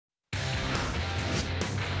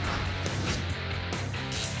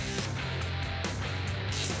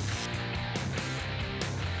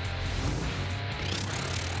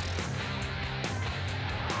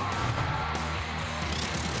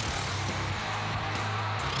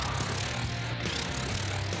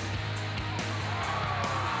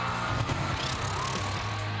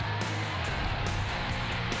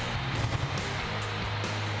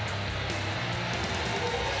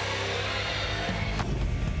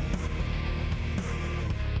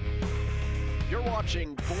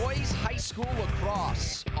watching boys high school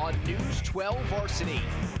lacrosse on News 12 Varsity.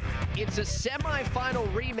 It's a semifinal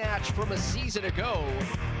rematch from a season ago,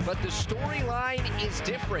 but the storyline is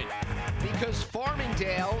different because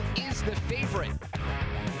Farmingdale is the favorite.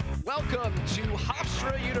 Welcome to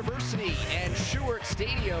Hofstra University and Syosset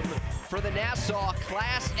Stadium for the Nassau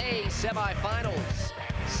Class A semifinals.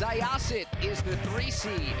 Syosset is the 3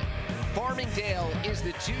 seed. Farmingdale is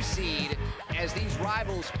the 2 seed as these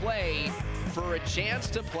rivals play for a chance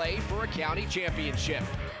to play for a county championship.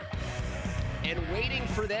 And waiting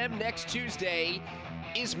for them next Tuesday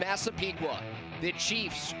is Massapequa. The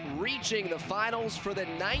Chiefs reaching the finals for the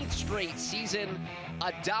 9th straight season,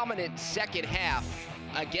 a dominant second half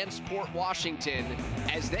against Port Washington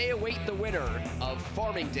as they await the winner of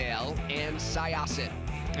Farmingdale and Syosset.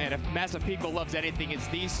 And if Massapequa loves anything, it's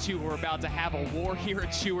these two who are about to have a war here at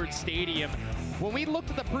Syosset Stadium. When we looked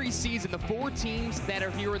at the preseason, the 4 teams that are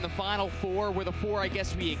here in the Final Four were the 4 I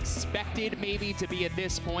guess we expected maybe to be at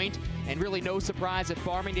this point. And really no surprise that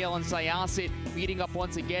Farmingdale and Syosset leading up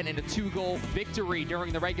once again in a 2-goal victory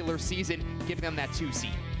during the regular season, giving them that 2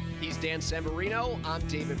 seed. He's Dan Sembrino, I'm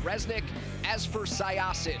David Resnick. As for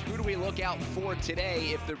Syosset, who do we look out for today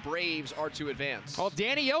if the Braves are to advance? Well,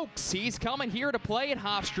 Danny Oakes, he's coming here to play at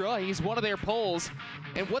Hofstra. He's one of their polls.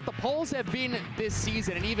 And what the polls have been this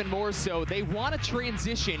season, and even more so, they want to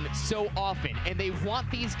transition so often. And they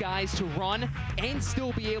want these guys to run and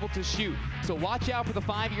still be able to shoot. So watch out for the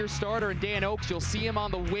 5-year starter and Dan Oakes. You'll see him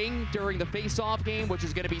on the wing during the face-off game, which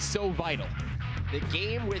is going to be so vital. The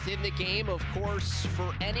game within the game, of course,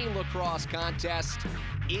 for any lacrosse contest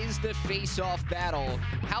is the face-off battle.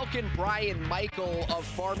 How can Brian Michael of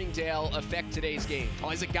Farmingdale affect today's game? Well,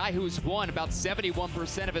 he's a guy who's won about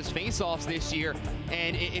 71% of his face-offs this year,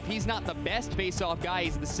 and if he's not the best face-off guy,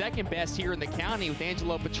 he's the 2nd best here in the county with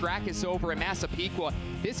Angelo Petrakis over at Massapequa.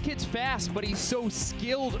 This kid's fast, but he's so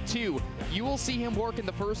skilled too. You will see him work in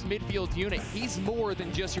the first midfield unit. He's more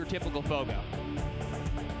than just your typical Fogo.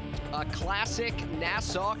 A classic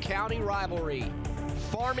Nassau County rivalry.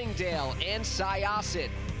 Farmingdale and Syosset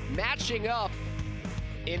matching up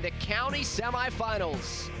in the county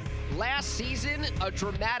semifinals. Last season, a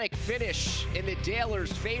dramatic finish in the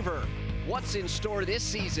Dalers' favor. What's in store this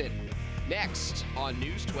season? Next on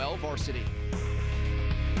News 12 Varsity.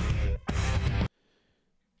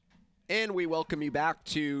 And we welcome you back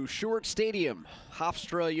to Syosset Stadium,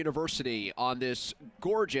 Hofstra University, on this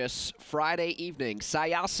gorgeous Friday evening.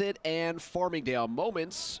 Syosset and Farmingdale,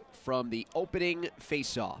 moments from the opening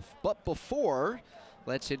face-off. But before,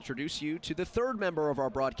 let's introduce you to the 3rd member of our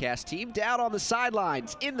broadcast team, down on the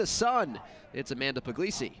sidelines, in the sun. It's Amanda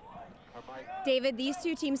Puglisi. David, these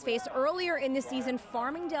 2 teams faced earlier in the season,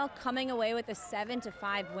 Farmingdale coming away with a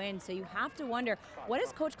 7-5 win. So you have to wonder, what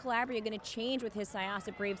is Coach Calabria going to change with his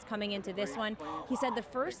Syosset Braves coming into this one? He said the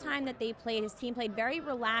first time that they played, his team played very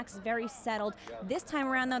relaxed, very settled. This time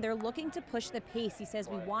around, though, they're looking to push the pace. He says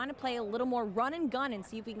we want to play a little more run and gun and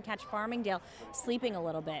see if we can catch Farmingdale sleeping a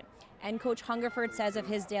little bit. And Coach Hungerford says of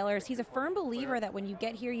his Dalers, he's a firm believer that when you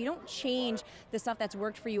get here, you don't change the stuff that's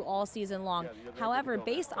worked for you all season long. However,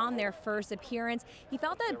 based on their first appearance, he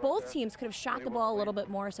felt that both teams could have shot the ball a little bit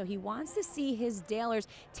more, so he wants to see his Dalers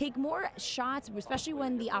take more shots, especially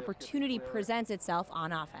when the opportunity presents itself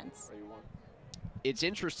on offense. It's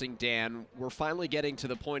interesting, Dan. We're finally getting to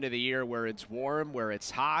the point of the year where it's warm, where it's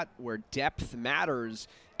hot, where depth matters,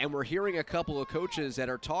 and we're hearing a couple of coaches that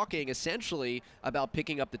are talking essentially about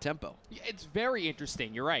picking up the tempo. It's very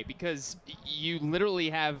interesting, you're right, because you literally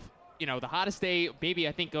have, you know, the hottest day maybe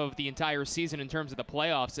I think of the entire season in terms of the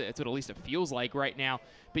playoffs. It's what at least it feels like right now.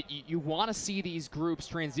 But you want to see these groups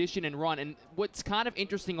transition and run. And what's kind of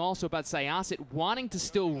interesting also about Syosset wanting to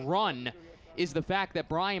still run is the fact that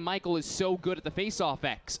Brian Michael is so good at the face-off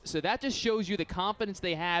X. So that just shows you the confidence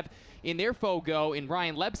they have in their Fogo, in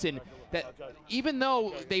Ryan Lebson, that even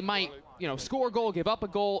though they might, you know, score a goal, give up a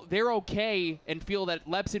goal, they're okay and feel that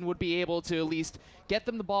Lebson would be able to at least get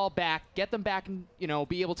them the ball back, get them back and, you know,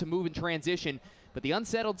 be able to move in transition. But the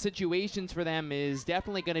unsettled situations for them is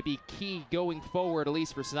definitely going to be key going forward, at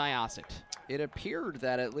least for Syosset. It appeared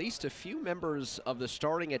that at least a few members of the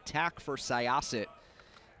starting attack for Syosset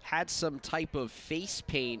had some type of face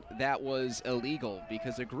paint that was illegal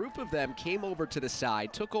because a group of them came over to the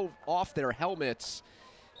side, took off their helmets,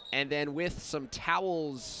 and then with some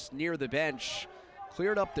towels near the bench,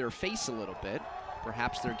 cleared up their face a little bit.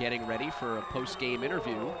 Perhaps they're getting ready for a post-game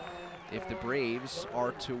interview if the Braves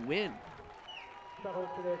are to win.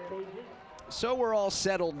 So we're all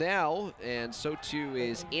settled now, and so too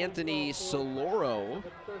is Anthony Soloro,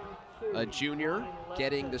 a junior,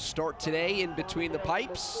 getting the start today in between the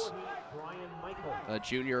pipes. a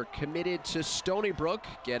junior committed to Stony Brook,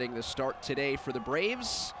 getting the start today for the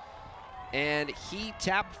Braves. And he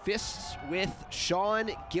tapped fists with Sean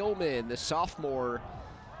Gilman, the sophomore.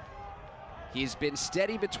 He's been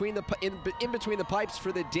steady between the in between the pipes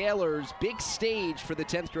for the Dalers. Big stage for the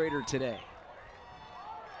 10th grader today.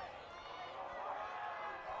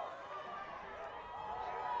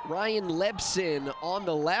 Ryan Lebson on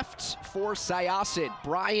the left for Syosset.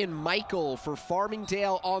 Brian Michael for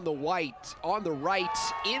Farmingdale on the right,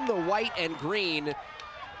 in the white and green.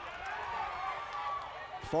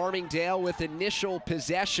 Farmingdale with initial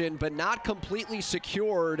possession, but not completely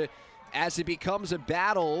secured as it becomes a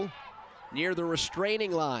battle near the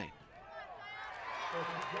restraining line.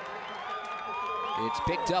 It's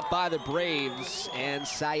picked up by the Braves, and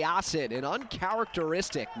Syosset, an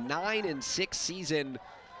uncharacteristic 9-6 season,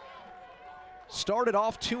 started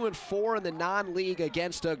off 2-4 in the non-league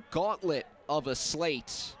against a gauntlet of a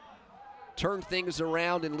slate. Turned things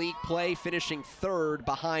around in league play, finishing third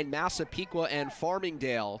behind Massapequa and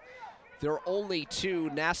Farmingdale. There are only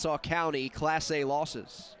 2 Nassau County Class A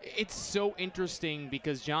losses. It's so interesting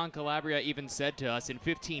because John Calabria even said to us in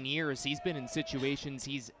 15 years he's been in situations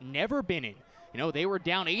he's never been in. You know, they were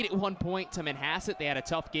down 8 at one point to Manhasset. They had a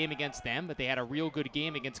tough game against them, but they had a real good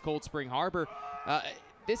game against Cold Spring Harbor.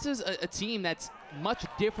 This is a team that's much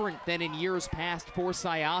different than in years past for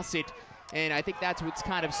Syosset, and I think that's what's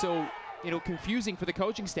kind of so, confusing for the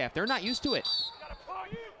coaching staff. They're not used to it.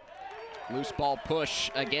 Loose ball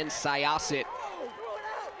push against Syosset.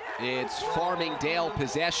 It's Farmingdale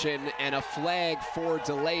possession, and a flag for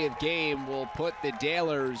delay of game will put the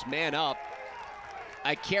Dalers man up.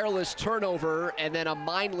 A careless turnover and then a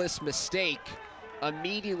mindless mistake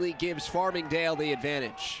immediately gives Farmingdale the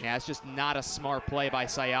advantage. Yeah, it's just not a smart play by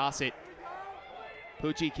Syosset.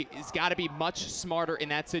 Pucci has got to be much smarter in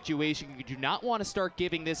that situation. You do not want to start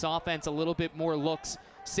giving this offense a little bit more looks,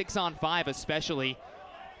 6-on-5 especially.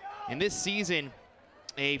 In this season,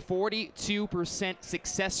 a 42%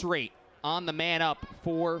 success rate on the man up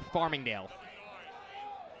for Farmingdale.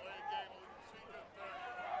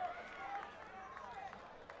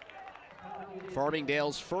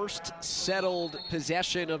 Farmingdale's first settled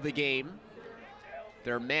possession of the game.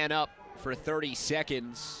 They're man up for 30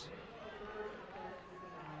 seconds.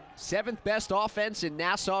 7th best offense in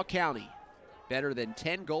Nassau County. Better than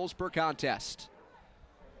 10 goals per contest.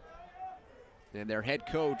 And their head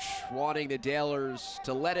coach wanting the Dalers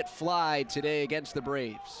to let it fly today against the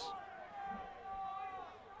Braves.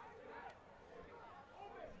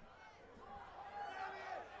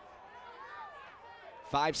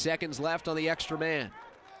 Five seconds left on the extra man.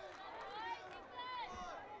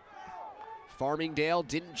 Farmingdale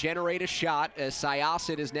didn't generate a shot as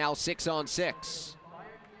Syosset is now 6-on-6.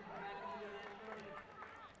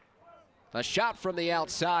 A shot from the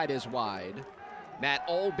outside is wide. Matt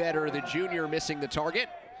Olbetter, the junior, missing the target.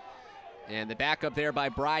 And the backup there by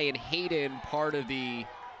Brian Hayden, part of the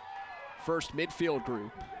first midfield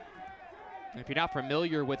group. If you're not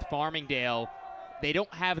familiar with Farmingdale, they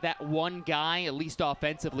don't have that one guy, at least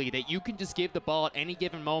offensively, that you can just give the ball at any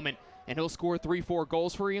given moment and he'll score 3-4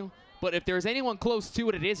 goals for you. But if there's anyone close to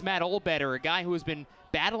it, it is Matt Olbetter, a guy who has been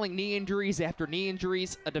battling knee injuries after knee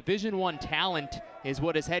injuries. A Division I talent is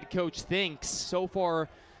what his head coach thinks. So far,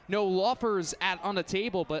 no offers on the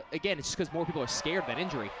table, but again, it's just because more people are scared of that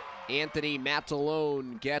injury. Anthony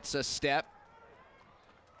Matalone gets a step.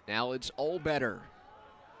 Now it's Olbetter.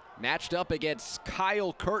 Matched up against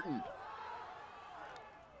Kyle Curtin.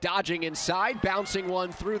 Dodging inside, bouncing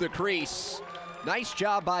one through the crease. Nice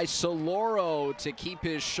job by Soloro to keep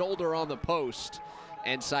his shoulder on the post,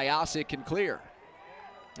 and Syosset can clear.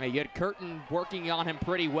 You had Curtin working on him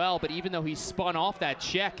pretty well, but even though he spun off that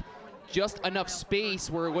check, just enough space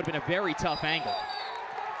where it would have been a very tough angle.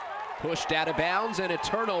 Pushed out of bounds and a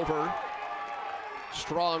turnover.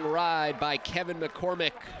 Strong ride by Kevin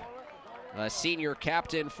McCormick, a senior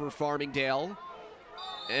captain for Farmingdale.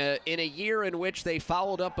 In a year in which they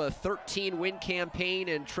followed up a 13-win campaign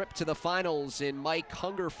and trip to the finals in Mike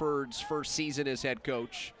Hungerford's first season as head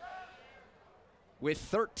coach. With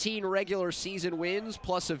 13 regular season wins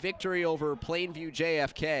plus a victory over Plainview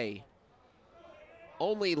JFK.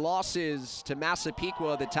 Only losses to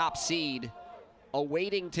Massapequa, the top seed,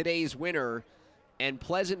 awaiting today's winner, and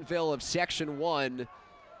Pleasantville of Section 1,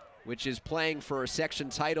 which is playing for a section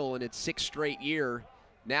title in its 6th straight year,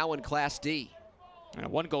 now in Class D. And a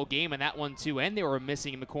one-goal game in that one, too, and they were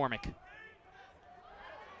missing McCormick.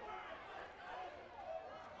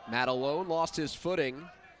 Matt Alone lost his footing,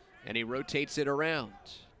 and he rotates it around.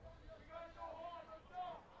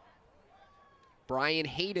 Brian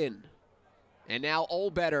Hayden, and now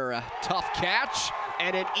Olbetter, a tough catch,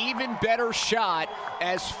 and an even better shot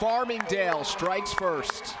as Farmingdale strikes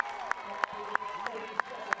first.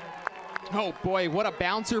 Oh boy, what a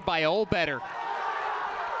bouncer by Olbetter.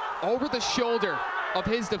 Over the shoulder of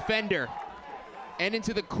his defender and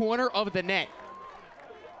into the corner of the net.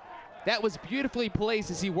 That was beautifully placed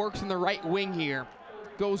as he works in the right wing here.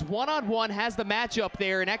 Goes one-on-one, has the matchup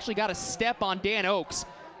there, and actually got a step on Dan Oakes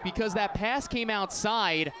because that pass came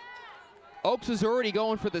outside. Oakes was already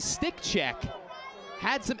going for the stick check.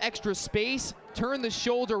 Had some extra space, turned the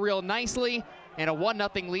shoulder real nicely, and a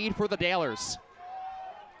 1-0 lead for the Dalers.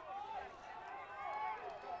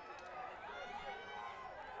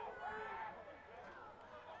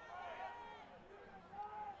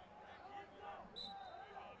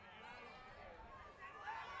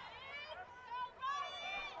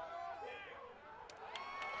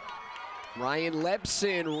 Ryan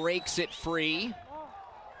Lebson rakes it free.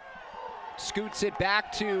 Scoots it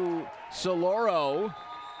back to Soloro.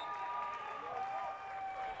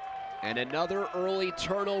 And another early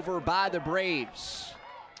turnover by the Braves.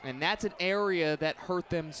 And that's an area that hurt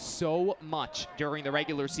them so much during the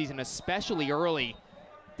regular season, especially early.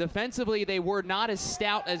 Defensively, they were not as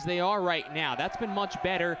stout as they are right now. That's been much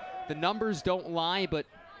better. The numbers don't lie, but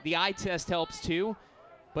the eye test helps too.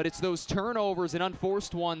 But it's those turnovers and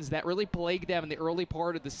unforced ones that really plagued them in the early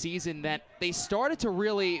part of the season that they started to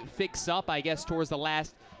really fix up, I guess, towards the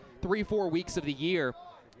last 3-4 weeks of the year.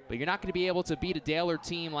 But you're not going to be able to beat a Daler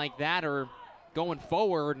team like that or going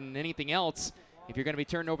forward and anything else if you're going to be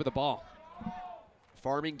turning over the ball.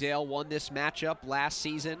 Farmingdale won this matchup last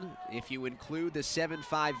season. If you include the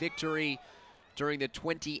 7-5 victory during the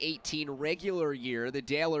 2018 regular year, the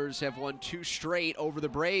Dalers have won 2 straight over the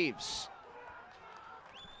Braves.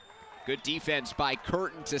 Good defense by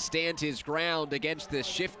Curtin to stand his ground against the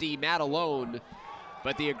shifty Matalone.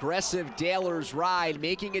 But the aggressive Dalers ride,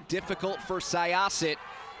 making it difficult for Syosset.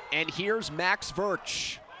 And here's Max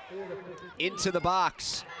Verch into the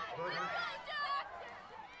box.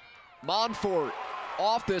 Monfort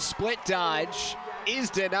off the split dodge is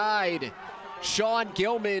denied. Sean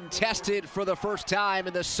Gilman tested for the first time,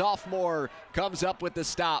 and the sophomore comes up with the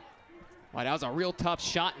stop. Wow, that was a real tough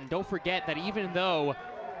shot, and don't forget that even though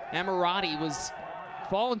Emirati was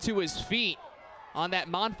falling to his feet on that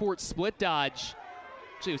Monfort split dodge,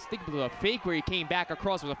 actually was thinking of a fake where he came back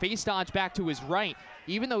across with a face dodge back to his right,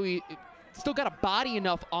 even though he still got a body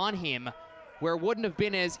enough on him where it wouldn't have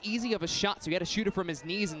been as easy of a shot, so he had to shoot it from his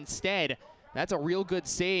knees instead. That's a real good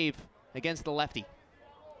save against the lefty.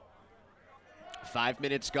 5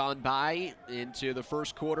 minutes gone by into the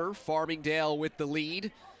first quarter. Farmingdale with the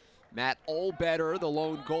lead. Matt Olbetter, the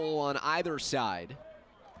lone goal on either side.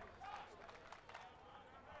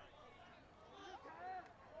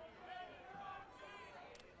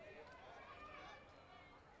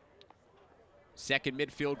 Second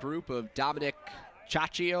midfield group of Dominic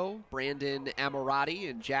Ciaccio, Brandon Amorati,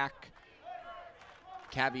 and Jack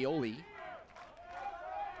Cavioli.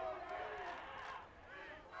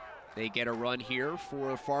 They get a run here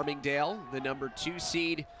for Farmingdale, the number 2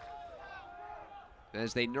 seed,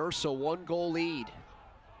 as they nurse a 1-goal lead.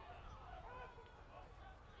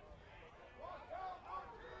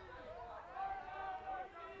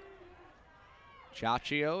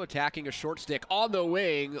 Ciaccio attacking a short stick on the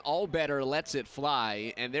wing. Olbetter lets it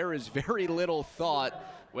fly, and there is very little thought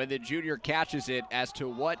when the junior catches it as to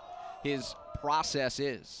what his process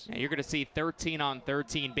is. Yeah, you're going to see 13 on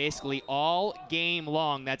 13 basically all game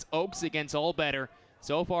long. That's Oakes against Olbetter.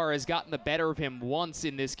 So far has gotten the better of him once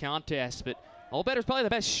in this contest, but Olbetter's probably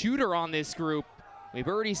the best shooter on this group. We've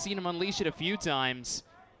already seen him unleash it a few times.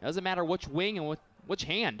 Doesn't matter which wing and which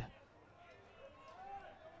hand.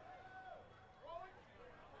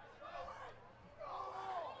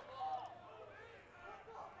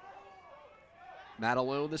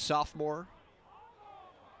 Matalone, the sophomore,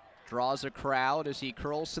 draws a crowd as he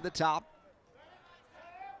curls to the top.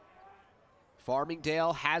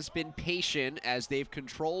 Farmingdale has been patient as they've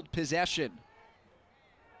controlled possession.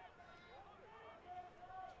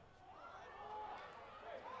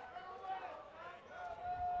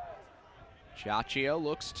 Ciaccio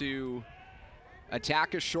looks to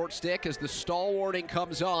attack a short stick as the stall warning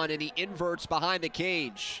comes on and he inverts behind the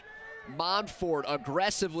cage. Monfort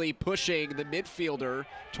aggressively pushing the midfielder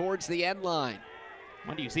towards the end line.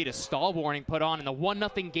 When do you see the stall warning put on in the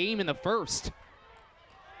 1-0 game in the first?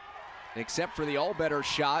 Except for the Olbetter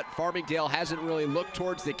shot, Farmingdale hasn't really looked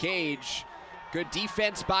towards the cage. Good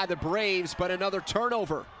defense by the Braves, but another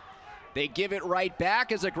turnover. They give it right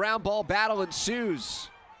back as a ground ball battle ensues.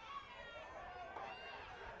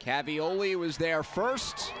 Cavioli was there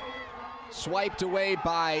first, swiped away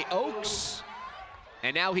by Oakes.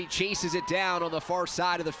 And now he chases it down on the far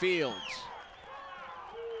side of the field.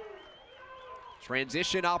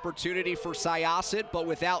 Transition opportunity for Syosset, but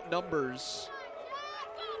without numbers.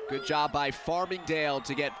 Good job by Farmingdale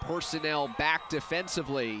to get personnel back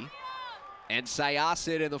defensively. And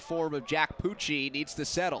Syosset, in the form of Jack Pucci, needs to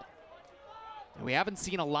settle. We haven't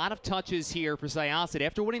seen a lot of touches here for Syosset.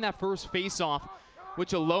 After winning that first faceoff,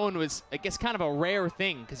 which alone was, I guess, kind of a rare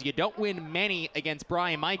thing, because you don't win many against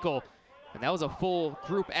Brian Michael. And that was a full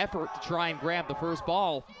group effort to try and grab the first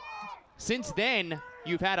ball. Since then,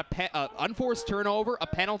 you've had a unforced turnover, a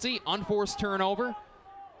penalty, unforced turnover.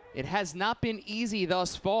 It has not been easy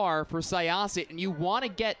thus far for Syosset, and you want to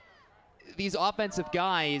get these offensive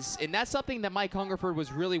guys, and that's something that Mike Hungerford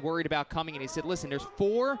was really worried about coming in. He said, listen, there's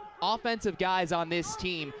 4 offensive guys on this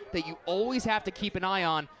team that you always have to keep an eye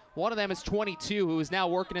on. One of them is 22, who is now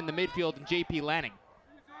working in the midfield, and J.P. Lanning.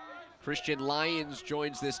 Christian Lyons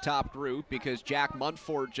joins this top group because Jack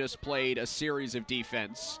Munford just played a series of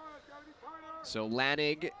defense. So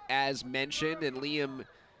Lanning, as mentioned, and Liam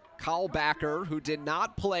Kahlbacker, who did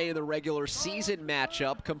not play in the regular season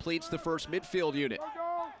matchup, completes the first midfield unit.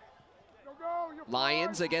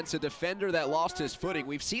 Lyons against a defender that lost his footing.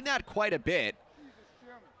 We've seen that quite a bit.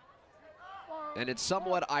 And it's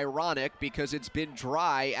somewhat ironic because it's been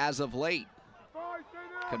dry as of late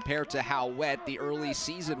compared to how wet the early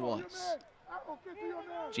season was.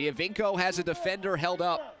 Giovinco has a defender held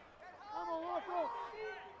up.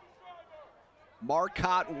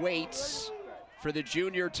 Marcotte waits for the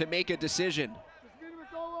junior to make a decision.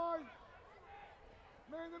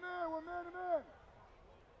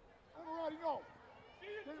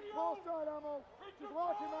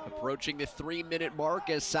 Approaching the 3-minute mark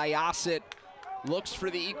as Syosset looks for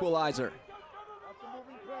the equalizer.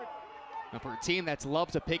 Now for a team that's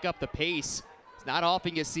loved to pick up the pace, it's not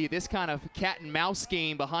often you see this kind of cat and mouse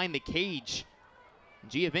game behind the cage.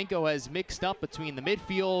 Giovinco has mixed up between the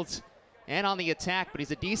midfield and on the attack, but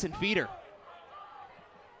he's a decent feeder.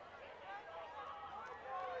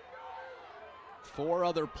 4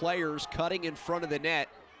 other players cutting in front of the net.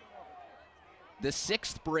 The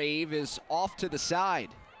 6th Brave is off to the side.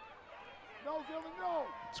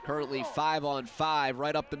 It's currently 5-on-5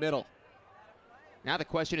 right up the middle. Now the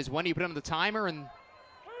question is, when do you put on the timer? And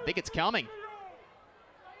I think it's coming.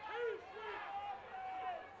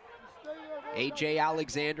 A.J.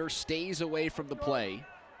 Alexander stays away from the play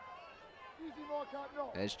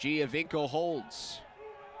as Giovinco holds.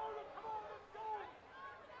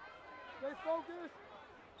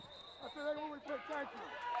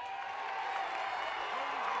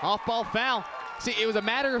 Off-ball foul. See, it was a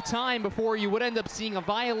matter of time before you would end up seeing a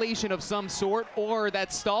violation of some sort or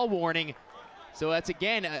that stall warning. So that's,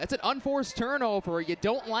 again, that's an unforced turnover. You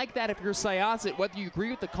don't like that if you're Syosset, whether you agree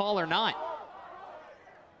with the call or not.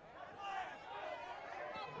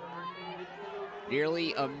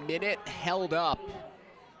 Nearly a minute held up.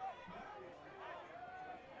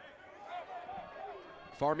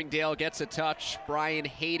 Farmingdale gets a touch. Brian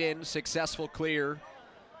Hayden, successful clear.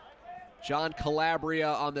 John Calabria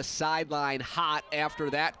on the sideline, hot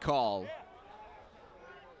after that call.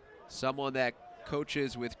 Someone that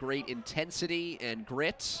coaches with great intensity and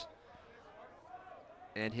grit,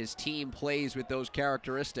 and his team plays with those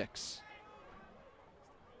characteristics.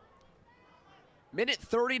 Minute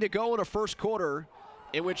 30 to go in a first quarter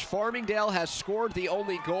in which Farmingdale has scored the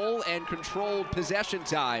only goal and controlled possession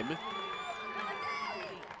time.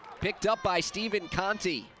 Picked up by Stephen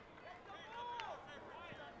Conti.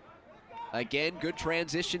 Again, good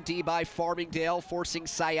transition D by Farmingdale, forcing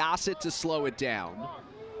Syosset to slow it down.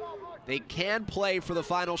 They can play for the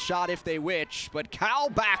final shot if they wish, but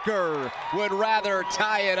Kahlbacker would rather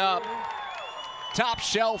tie it up. Top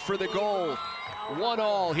shelf for the goal.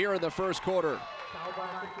 1-1 here in the first quarter.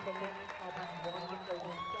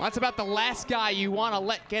 That's about the last guy you want to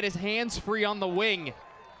let get his hands free on the wing.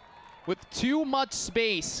 With too much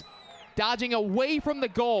space, dodging away from the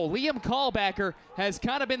goal. Liam Kahlbacker has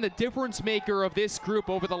kind of been the difference maker of this group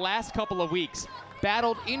over the last couple of weeks.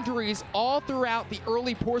 Battled injuries all throughout the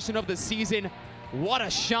early portion of the season. What a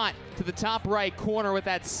shot to the top right corner with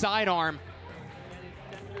that sidearm.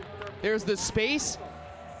 There's the space.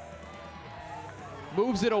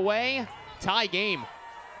 Moves it away. Tie game.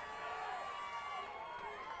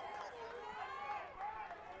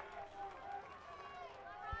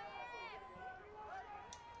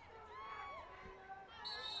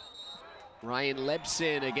 Ryan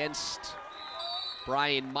Lebson against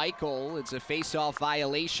Brian Michael. It's a face-off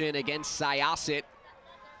violation against Syosset.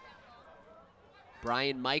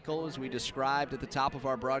 Brian Michael, as we described at the top of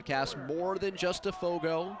our broadcast, more than just a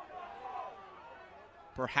Fogo.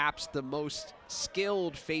 perhaps the most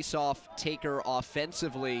skilled face-off taker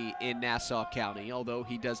offensively in Nassau County, although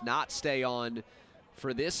he does not stay on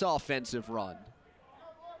for this offensive run.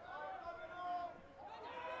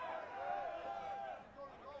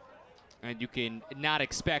 And you can not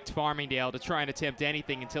expect Farmingdale to try and attempt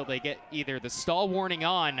anything until they get either the stall warning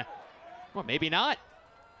on, or maybe not.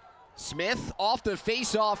 Smith off the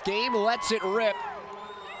face-off game, lets it rip.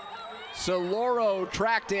 Soloro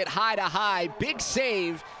tracked it high to high, big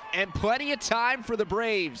save, and plenty of time for the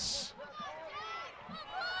Braves.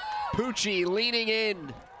 Pucci leaning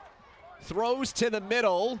in, throws to the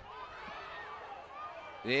middle.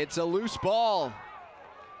 It's a loose ball.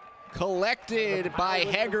 Collected by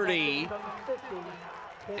Hegarty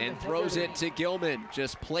and throws it to Gilman,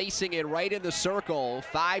 just placing it right in the circle.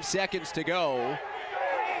 5 seconds to go.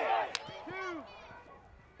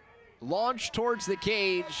 Launch towards the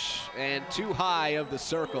cage and too high of the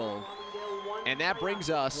circle. And that brings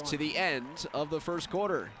us to the end of the first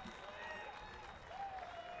quarter.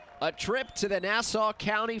 A trip to the Nassau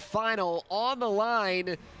County Final on the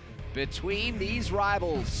line between these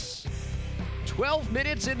rivals. 12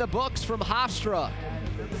 minutes in the books from Hofstra,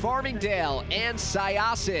 Farmingdale, and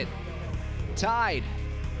Syosset tied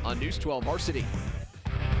on News 12 Varsity.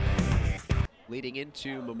 Leading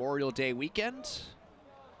into Memorial Day weekend,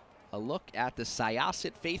 a look at the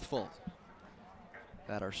Syosset faithful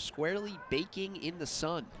that are squarely baking in the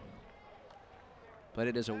sun. But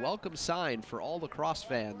it is a welcome sign for all lacrosse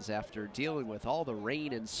fans after dealing with all the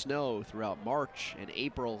rain and snow throughout March and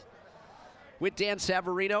April. With Dan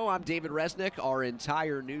Savarino, I'm David Resnick, our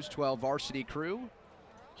entire News 12 Varsity crew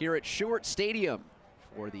here at Stewart Stadium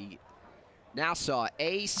for the Nassau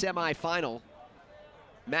A semifinal.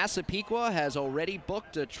 Massapequa has already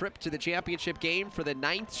booked a trip to the championship game for the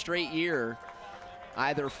 9th straight year.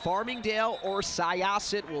 Either Farmingdale or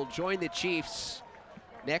Syosset will join the Chiefs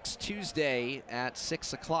next Tuesday at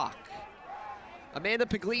 6 o'clock. Amanda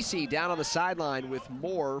Puglisi down on the sideline with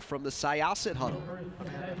more from the Syosset huddle.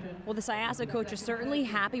 Well, the Syosset coach is certainly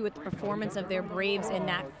happy with the performance of their Braves in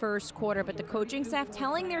that first quarter, but the coaching staff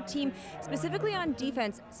telling their team, specifically on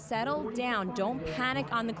defense, settle down. Don't panic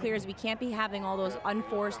on the clears. We can't be having all those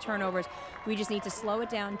unforced turnovers. We just need to slow it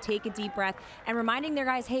down, take a deep breath, and reminding their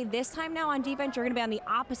guys, hey, this time now on defense, you're going to be on the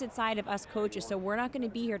opposite side of us coaches, so we're not going to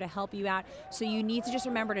be here to help you out. So you need to just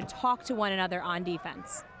remember to talk to one another on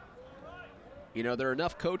defense. You know, there are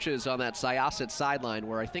enough coaches on that Syosset sideline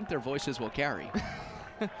where I think their voices will carry.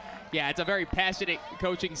 Yeah, it's a very passionate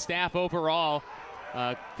coaching staff overall.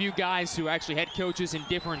 A few guys who actually had coaches in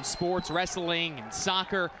different sports, wrestling and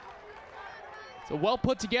soccer. It's a well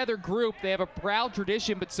put together group. They have a proud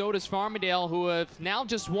tradition, but so does Farmingdale, who have now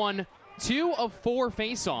just won 2 of 4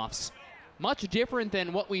 face-offs. Much different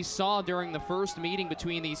than what we saw during the first meeting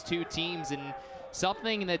between these two teams. And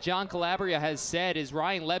something that John Calabria has said is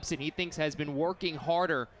Ryan Lebson, he thinks, has been working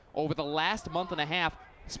harder over the last month and a half,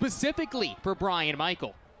 specifically for Brian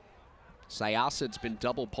Michael. Syosset's been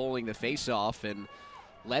double polling the face-off, and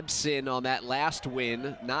Lebson on that last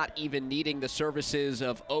win, not even needing the services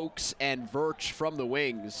of Oakes and Virch from the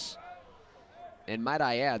wings. And might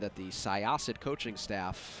I add that the Syosset coaching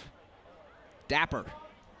staff, dapper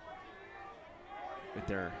with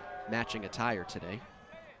their matching attire today.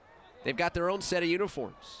 They've got their own set of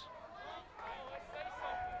uniforms.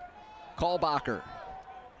 Kalbacher,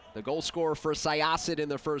 the goal scorer for Syosset in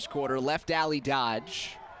the first quarter, left alley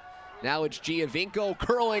dodge. Now it's Giovinco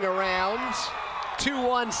curling around.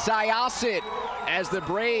 2-1 Syosset as the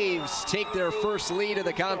Braves take their first lead of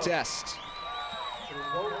the contest.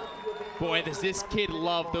 Boy, does this kid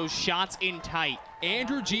love those shots in tight.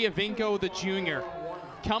 Andrew Giovinco, the junior,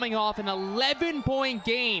 coming off an 11-point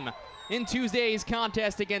game in Tuesday's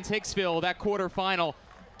contest against Hicksville, that quarterfinal.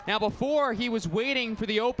 Now before, he was waiting for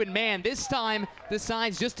the open man. This time,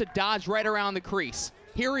 decides just to dodge right around the crease.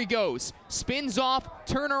 Here he goes, spins off,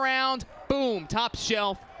 turn around, boom, top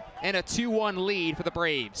shelf, and a 2-1 lead for the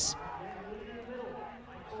Braves.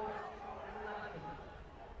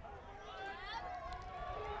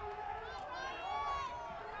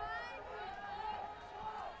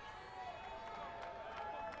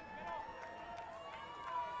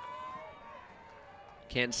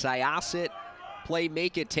 Can Syosset play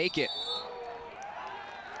make it, take it?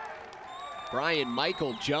 Brian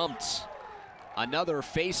Michael jumped. Another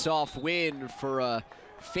face-off win for a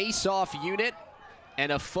face-off unit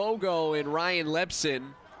and a Fogo in Ryan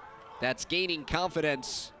Lebson that's gaining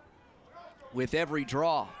confidence with every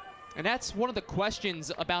draw. And that's one of the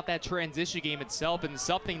questions about that transition game itself, and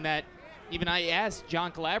something that even I asked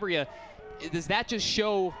John Calabria, does that just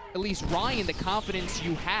show at least Ryan the confidence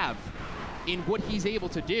you have in what he's able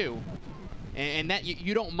to do? And that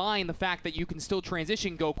you don't mind the fact that you can still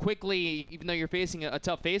transition, go quickly, even though you're facing a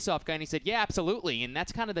tough face-off guy. And he said, yeah, absolutely. And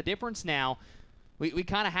that's kind of the difference now. We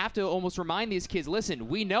kind of have to almost remind these kids, listen,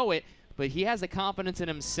 we know it, but he has the confidence in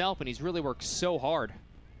himself, and he's really worked so hard.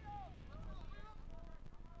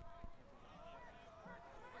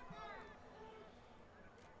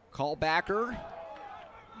 Callbacker,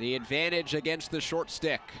 the advantage against the short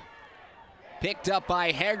stick. Picked up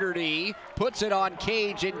by Hegarty, puts it on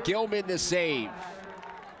Cage, and Gilman the save.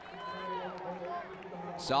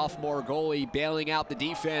 Sophomore goalie bailing out the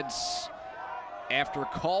defense after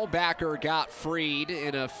Callbacker got freed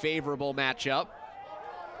in a favorable matchup.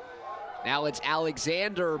 Now it's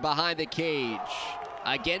Alexander behind the cage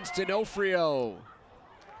against D'Onofrio.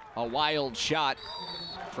 A wild shot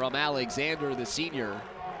from Alexander, the senior.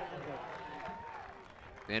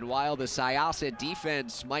 And while the Syosset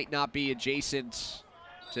defense might not be adjacent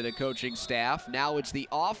to the coaching staff, now it's the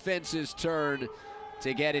offense's turn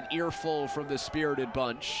to get an earful from the spirited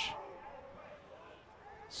bunch.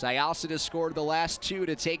 Syosset has scored the last 2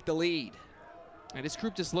 to take the lead. And this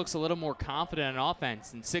group just looks a little more confident in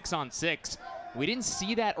offense in 6-on-6. We didn't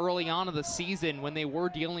see that early on in the season when they were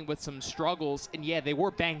dealing with some struggles, and yeah, they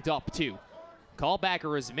were banged up too.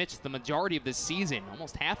 Callbacker has missed the majority of this season,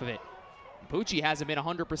 almost half of it. Pucci hasn't been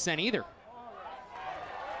 100% either.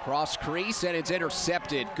 Cross crease, and it's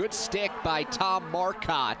intercepted. Good stick by Tom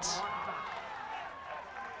Marcotte.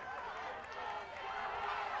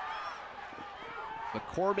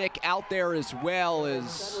 McCormick out there as well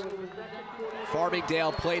as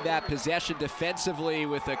Farmingdale played that possession defensively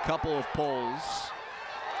with a couple of pulls.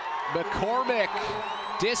 McCormick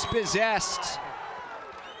dispossessed.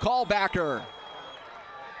 Callbacker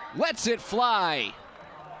lets it fly.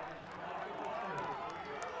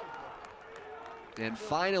 And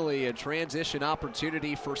finally, a transition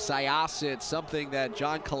opportunity for Syosset, something that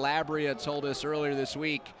John Calabria told us earlier this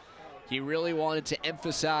week he really wanted to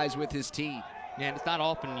emphasize with his team. And it's not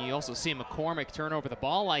often you also see McCormick turn over the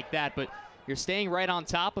ball like that, but you're staying right on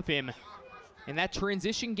top of him. And that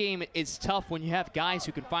transition game is tough when you have guys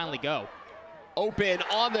who can finally go. Open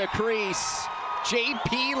on the crease,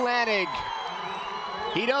 J.P. Lanig.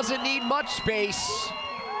 He doesn't need much space.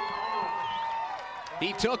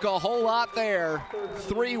 He took a whole lot there.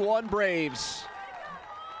 3-1 Braves.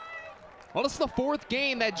 Well, it's the 4th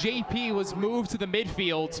game that JP was moved to the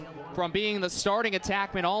midfield from being the starting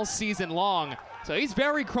attackman all season long. So he's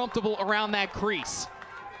very comfortable around that crease.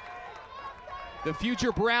 The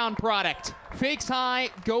future Brown product. Fakes high,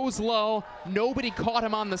 goes low. Nobody caught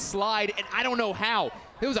him on the slide, and I don't know how.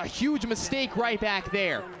 There was a huge mistake right back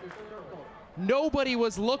there. Nobody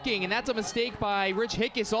was looking, and that's a mistake by Rich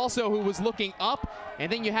Hickes also, who was looking up.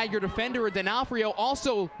 And then you had your defender, D'Onofrio,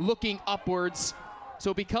 also looking upwards.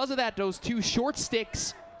 So because of that, those 2 short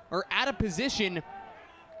sticks are out of position,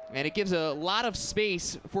 and it gives a lot of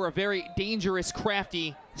space for a very dangerous,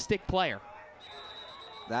 crafty stick player.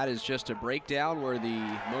 That is just a breakdown where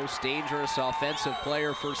the most dangerous offensive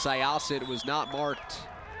player for Syosset was not marked.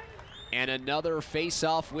 And another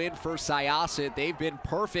face-off win for Syosset. They've been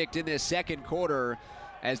perfect in this second quarter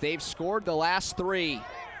as they've scored the last 3.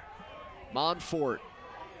 Montfort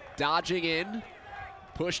dodging in,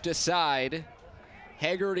 pushed aside.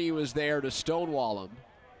 Hegarty was there to stonewall him.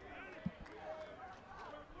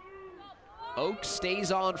 Oak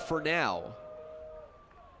stays on for now.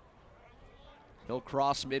 He'll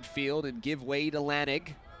cross midfield and give way to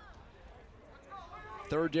Lanig.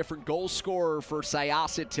 3rd different goal scorer for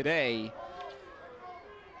Syosset today.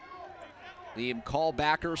 Liam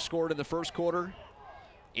Callbacker scored in the first quarter.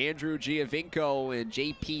 Andrew Giovinco and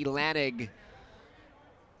J.P. Lanig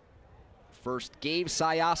first gave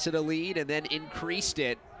Syosset a lead and then increased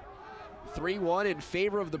it. 3-1 in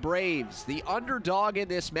favor of the Braves, the underdog in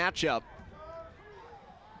this matchup.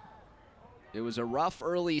 It was a rough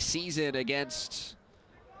early season against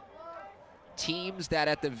teams that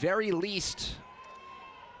at the very least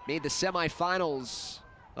made the semifinals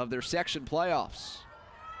of their section playoffs.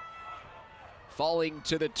 Falling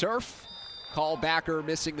to the turf, Callbacker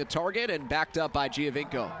missing the target and backed up by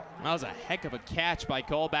Giovinco. That was a heck of a catch by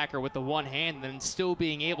Callbacker with the one hand, and then still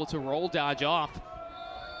being able to roll dodge off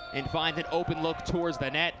and find an open look towards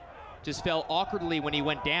the net. Just fell awkwardly when he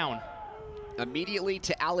went down. Immediately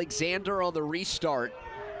to Alexander on the restart.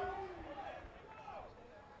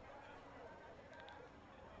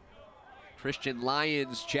 Christian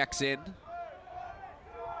Lyons checks in.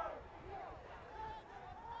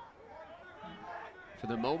 For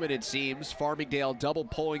the moment, it seems, Farmingdale double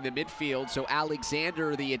pulling the midfield, so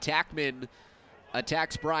Alexander, the attackman,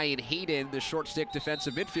 attacks Brian Hayden, the short stick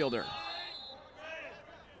defensive midfielder.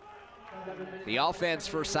 The offense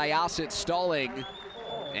for Syosset stalling,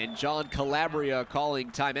 and John Calabria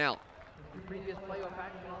calling timeout.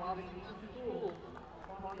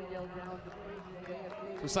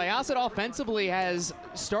 So Syosset offensively has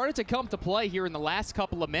started to come to play here in the last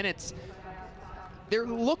couple of minutes. They're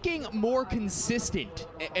looking more consistent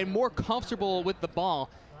and more comfortable with the ball.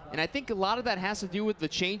 And I think a lot of that has to do with the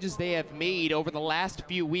changes they have made over the last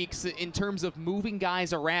few weeks in terms of moving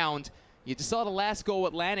guys around. You just saw the last goal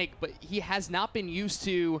Atlantic, but he has not been used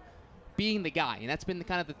to being the guy, and that's been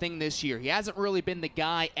kind of the thing this year. He hasn't really been the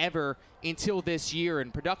guy ever until this year,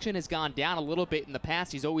 and production has gone down a little bit in the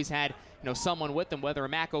past. He's always had, someone with him, whether a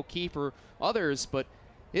Mac O'Keefe or others, but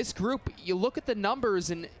this group, you look at the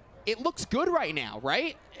numbers, and it looks good right now,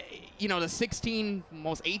 right? The 16,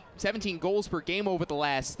 almost 17 goals per game over the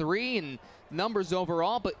last 3, and numbers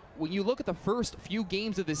overall, but when you look at the first few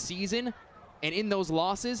games of the season, and in those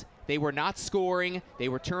losses, they were not scoring. They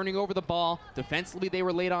were turning over the ball. Defensively, they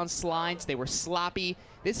were late on slides. They were sloppy.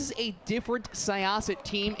 This is a different Syosset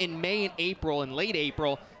team in May and April and late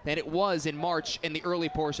April than it was in March and the early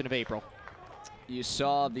portion of April. You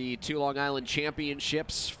saw the 2 Long Island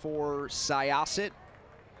championships for Syosset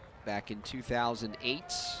back in 2008,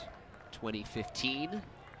 2015.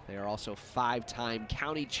 They are also 5-time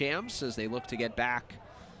county champs as they look to get back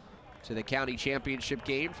to the county championship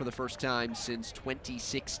game for the first time since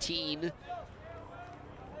 2016,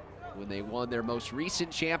 when they won their most recent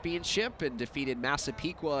championship and defeated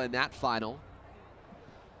Massapequa in that final.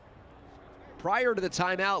 Prior to the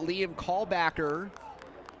timeout, Liam Callbacker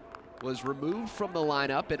was removed from the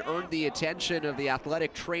lineup and earned the attention of the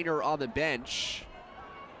athletic trainer on the bench.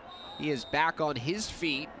 He is back on his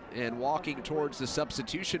feet and walking towards the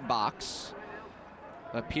substitution box,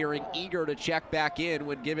 appearing eager to check back in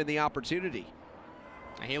when given the opportunity.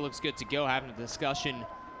 He looks good to go, having a discussion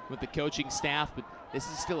with the coaching staff, but this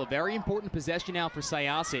is still a very important possession now for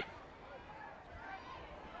Syosset.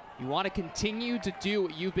 You want to continue to do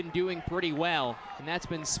what you've been doing pretty well, and that's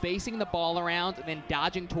been spacing the ball around and then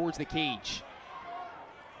dodging towards the cage.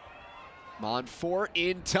 Monfort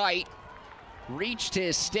in tight, reached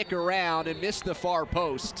his stick around and missed the far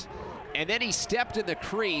post. And then he stepped in the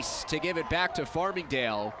crease to give it back to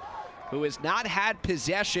Farmingdale, who has not had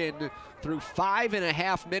possession through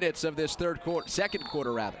 5.5 minutes of this second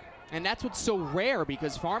quarter. And that's what's so rare,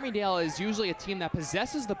 because Farmingdale is usually a team that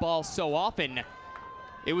possesses the ball so often.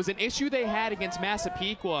 It was an issue they had against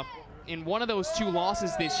Massapequa in one of those 2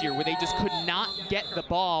 losses this year, where they just could not get the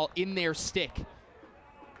ball in their stick.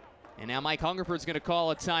 And now Mike Hungerford's going to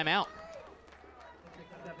call a timeout.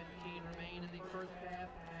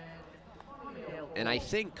 And I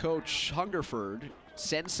think Coach Hungerford,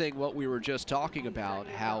 sensing what we were just talking about,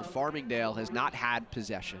 how Farmingdale has not had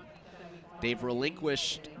possession. They've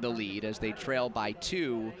relinquished the lead as they trail by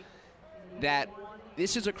 2, that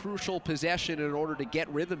this is a crucial possession in order to get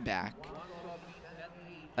rhythm back.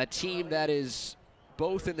 A team that is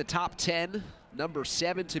both in the top 10, number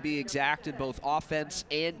 7 to be exact, in both offense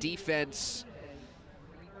and defense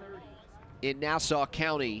in Nassau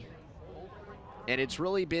County. And it's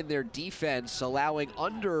really been their defense allowing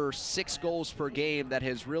under 6 goals per game that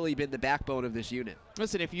has really been the backbone of this unit.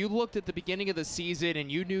 Listen, if you looked at the beginning of the season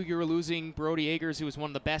and you knew you were losing Brody Agers, who was one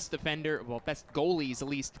of the best best goalies at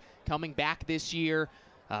least, coming back this year,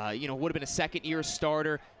 would have been a second-year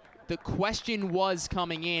starter. The question was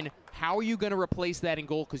coming in, how are you going to replace that in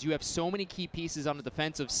goal? Because you have so many key pieces on the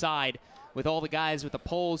defensive side with all the guys with the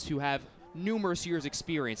Poles who have numerous years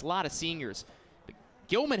experience, a lot of seniors.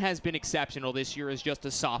 Gilman has been exceptional this year as just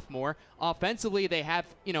a sophomore. Offensively, they have,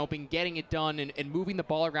 been getting it done and moving the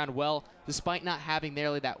ball around well, despite not having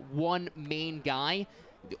nearly that one main guy.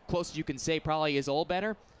 The closest you can say probably is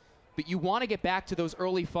Olbetter. But you want to get back to those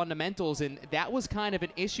early fundamentals, and that was kind of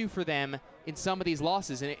an issue for them in some of these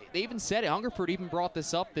losses. And they even said it, Hungerford even brought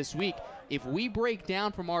this up this week. If we break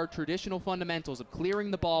down from our traditional fundamentals of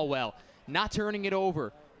clearing the ball well, not turning it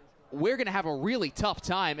over, we're going to have a really tough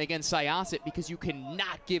time against Syosset, because you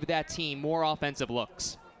cannot give that team more offensive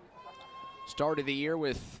looks. Started the year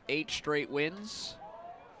with 8 straight wins.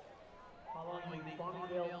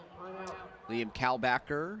 Liam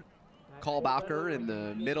Callbacker in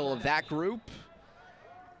the middle of that group.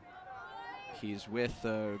 He's with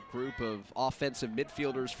a group of offensive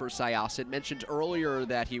midfielders for Syosset. Mentioned earlier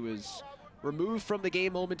that he was removed from the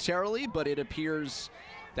game momentarily, but it appears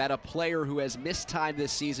that a player who has missed time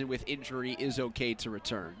this season with injury is okay to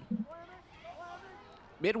return.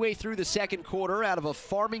 Midway through the second quarter, out of a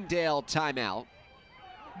Farmingdale timeout.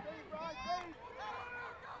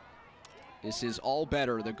 This is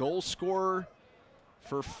Olbetter, the goal scorer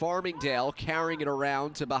for Farmingdale, carrying it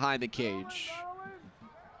around to behind the cage.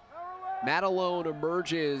 Matalone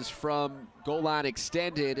emerges from goal line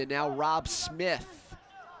extended, and now Rob Smith,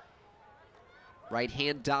 right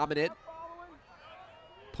hand dominant,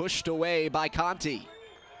 pushed away by Conti.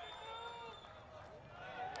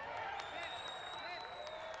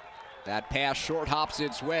 That pass short hops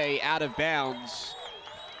its way out of bounds.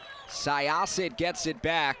 Syosset gets it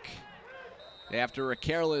back after a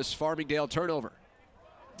careless Farmingdale turnover.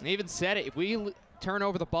 I even said it, if we turn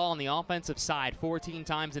over the ball on the offensive side 14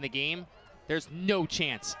 times in a game, there's no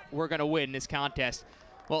chance we're going to win this contest.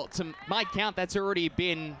 Well, to my count, that's already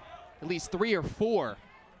been at least 3 or 4.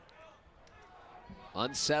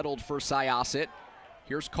 Unsettled for Syosset.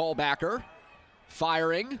 Here's Callbacker,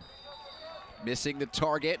 firing, missing the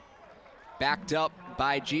target. Backed up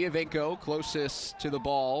by Giovinco, closest to the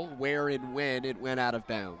ball, where and when it went out of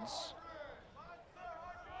bounds.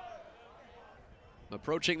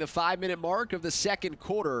 Approaching the 5-minute mark of the second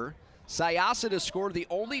quarter, Syosset has scored the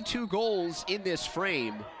only 2 goals in this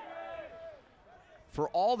frame. For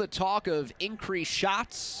all the talk of increased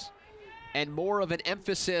shots and more of an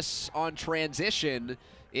emphasis on transition,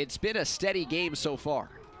 it's been a steady game so far.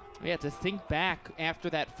 We have to think back after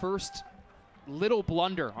that first little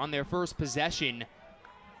blunder on their first possession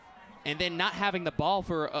and then not having the ball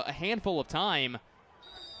for a handful of time.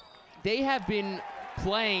 They have been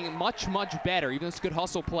playing much, much better. Even this good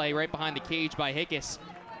hustle play right behind the cage by Hickes,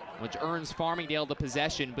 which earns Farmingdale the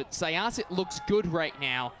possession. But Syosset looks good right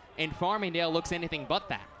now, and Farmingdale looks anything but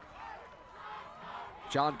that.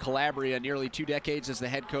 John Calabria, nearly 2 decades as the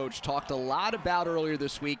head coach, talked a lot about earlier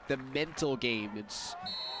this week the mental game. It's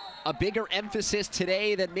a bigger emphasis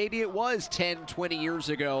today than maybe it was 10, 20 years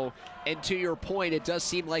ago. And to your point, it does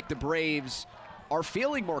seem like the Braves are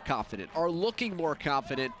feeling more confident, are looking more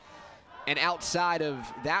confident, and outside of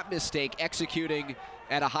that mistake, executing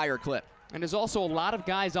at a higher clip. And there's also a lot of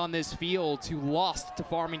guys on this field who lost to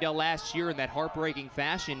Farmingdale last year in that heartbreaking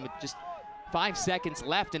fashion with just 5 seconds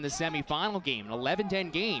left in the semifinal game, an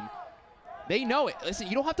 11-10 game. They know it. Listen,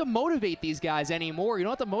 you don't have to motivate these guys anymore. You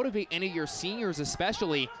don't have to motivate any of your seniors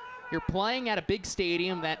especially. You're playing at a big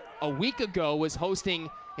stadium that a week ago was hosting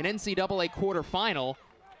an NCAA quarterfinal.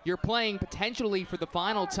 You're playing potentially for the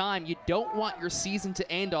final time. You don't want your season to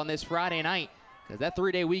end on this Friday night because that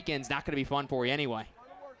 3-day weekend's not going to be fun for you anyway.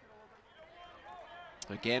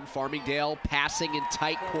 Again, Farmingdale passing in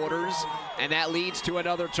tight quarters, and that leads to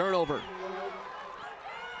another turnover.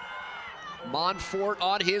 Montfort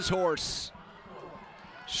on his horse,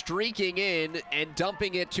 streaking in and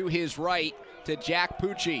dumping it to his right to Jack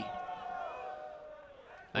Pucci.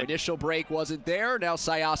 Initial break wasn't there. Now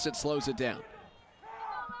Syosset slows it down.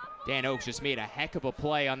 Dan Oakes just made a heck of a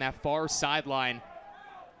play on that far sideline.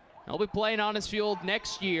 He'll be playing on his field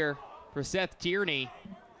next year for Seth Tierney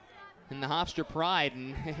in the Hofstra Pride.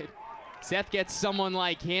 And Seth gets someone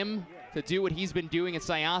like him to do what he's been doing at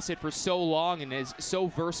Syosset for so long and is so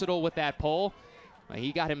versatile with that pole.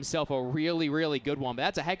 He got himself a really, really good one. But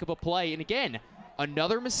that's a heck of a play. And again,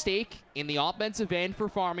 another mistake in the offensive end for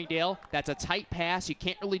Farmingdale. That's a tight pass. You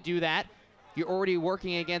can't really do that. You're already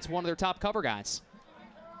working against one of their top cover guys.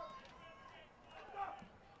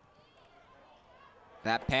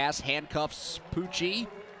 That pass handcuffs Pucci.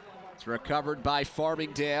 It's recovered by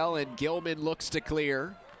Farmingdale, and Gilman looks to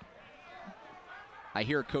clear. I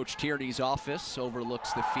hear Coach Tierney's office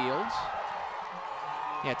overlooks the field.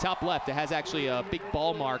 Yeah, top left. It has actually a big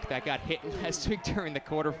ball mark that got hit last week during the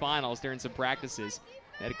quarterfinals during some practices.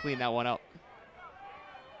 They had to clean that one up.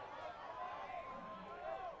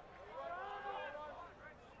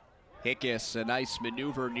 Hickes, a nice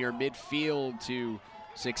maneuver near midfield to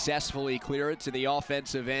successfully clear it to the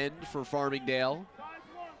offensive end for Farmingdale.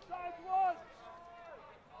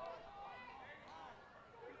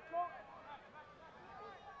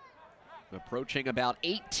 Approaching about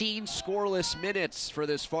 18 scoreless minutes for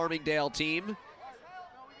this Farmingdale team,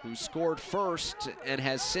 who scored first and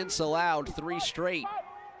has since allowed 3 straight.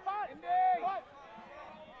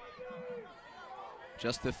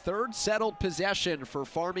 Just the 3rd settled possession for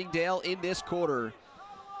Farmingdale in this quarter,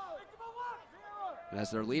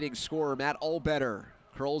 as their leading scorer, Matt Olbetter,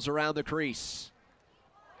 curls around the crease.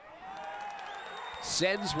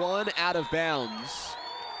 Sends one out of bounds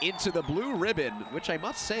into the blue ribbon, which I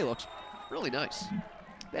must say looks really nice.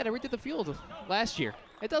 Yeah, they redid the field last year.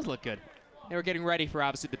 It does look good. They were getting ready for,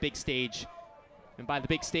 obviously, the big stage. And by the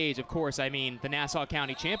big stage, of course, I mean the Nassau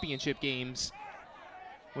County Championship games,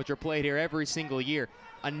 which are played here every single year.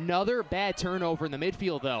 Another bad turnover in the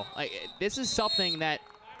midfield, though. This is something that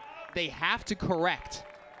they have to correct.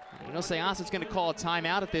 You know, Syosset's going to call a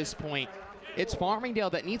timeout at this point. It's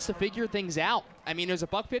Farmingdale that needs to figure things out. I mean, there's a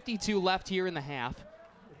 $1:52 left here in the half.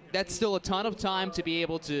 that's still a ton of time to be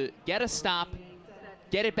able to get a stop,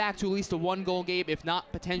 get it back to at least a 1-goal game, if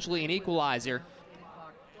not potentially an equalizer.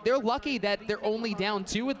 They're lucky that they're only down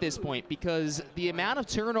 2 at this point, because the amount of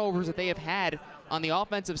turnovers that they have had on the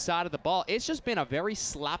offensive side of the ball, it's just been a very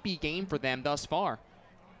sloppy game for them thus far.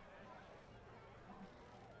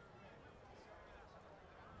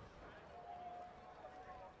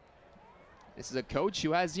 This is a coach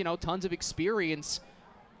who has, tons of experience,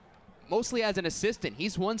 mostly as an assistant.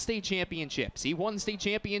 He's won state championships. He won the state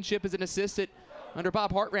championship as an assistant under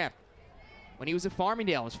Bob Hartranft when he was at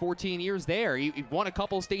Farmingdale. He was 14 years there. He won a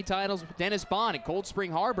couple state titles with Dennis Bond at Cold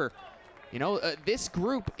Spring Harbor. This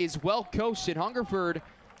group is well coached, and Hungerford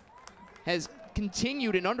has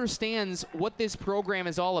continued and understands what this program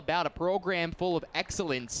is all about, a program full of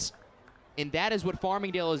excellence. And that is what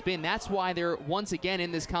Farmingdale has been. That's why they're once again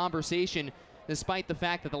in this conversation, despite the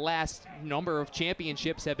fact that the last number of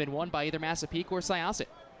championships have been won by either Massapequa or Syosset.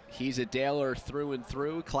 He's a Daler through and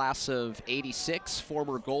through, class of '86,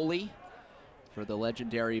 former goalie for the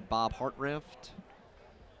legendary Bob Hartranft.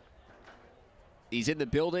 He's in the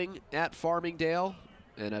building at Farmingdale,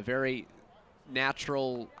 and a very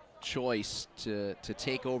natural choice to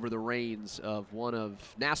take over the reins of one of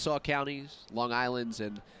Nassau County's, Long Island's,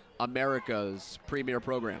 and America's premier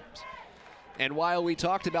programs. And while we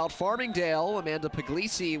talked about Farmingdale, Amanda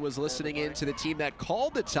Puglisi was listening in to the team that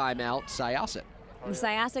called the timeout, Syosset. The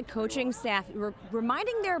Syosset coaching staff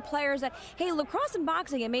reminding their players that, hey, lacrosse and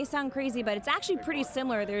boxing, it may sound crazy, but it's actually pretty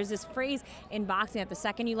similar. There's this phrase in boxing that the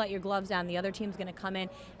second you let your gloves down, the other team's going to come in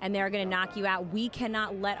and they're going to knock you out. We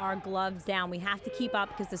cannot let our gloves down. We have to keep up,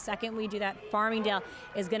 because the second we do that, Farmingdale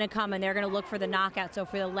is going to come and they're going to look for the knockout. So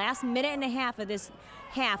for the last minute and a half of this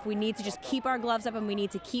half, we need to just keep our gloves up and we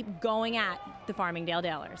need to keep going at the Farmingdale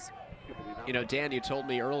Dalers. Dan, you told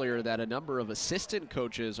me earlier that a number of assistant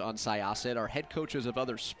coaches on Syosset are head coaches of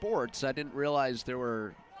other sports. I didn't realize there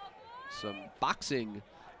were some boxing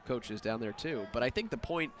coaches down there too. But I think the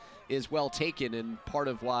point is well taken, and part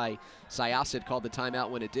of why Syosset called the timeout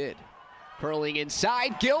when it did. Curling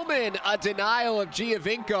inside, Gilman, a denial of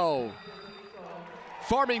Giovinco.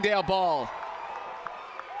 Farmingdale ball.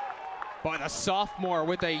 But the sophomore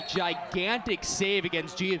with a gigantic save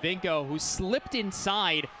against Giovinco, who slipped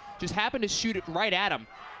inside, just happened to shoot it right at him.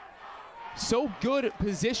 So good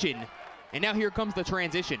position. And now here comes the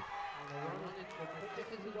transition.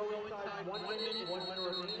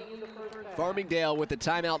 Farmingdale with the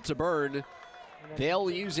timeout to burn.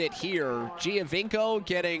 They'll use it here. Giovinco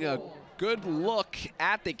getting a good look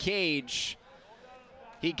at the cage.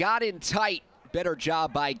 He got in tight. Better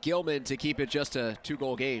job by Gilman to keep it just a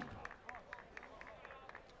 2-goal game.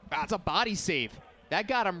 That's a body save. That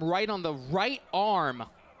got him right on the right arm.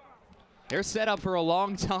 They're set up for a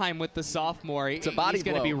long time with the sophomore. It's a body He's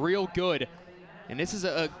going to be real good. And this is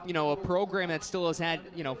a program that still has had,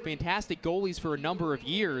 fantastic goalies for a number of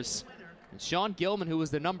years. And Sean Gilman, who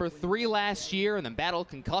was the number 3 last year and then battled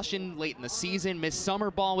concussion late in the season, missed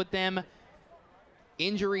summer ball with them.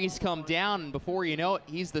 Injuries come down, and before you know it,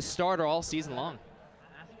 he's the starter all season long.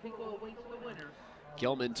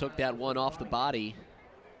 Gilman took that one off the body.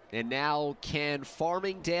 And now can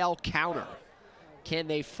Farmingdale counter? Can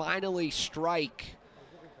they finally strike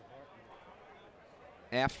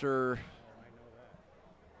after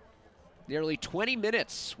nearly 20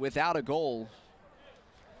 minutes without a goal?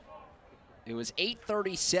 It was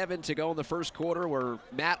 8:37 to go in the first quarter, where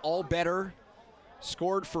Matt Allbetter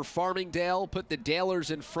scored for Farmingdale, put the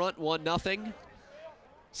Dalers in front 1-0.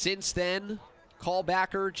 Since then,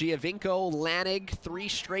 callbacker, Giovinco, Lanig, 3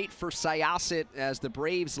 straight for Syosset as the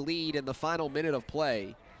Braves lead in the final minute of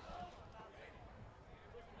play.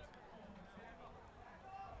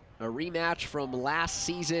 A rematch from last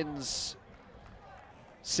season's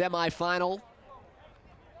semifinal.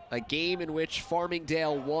 A game in which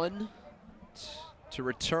Farmingdale won to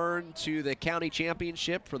return to the county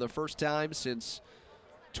championship for the first time since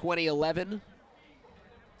 2011.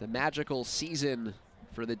 The magical season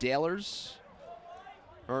for the Dalers,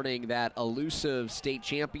 earning that elusive state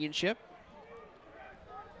championship.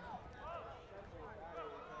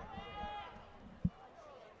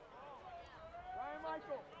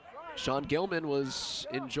 Sean Gilman was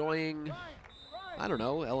enjoying, I don't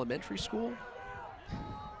know, elementary school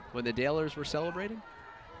when the Dalers were celebrating.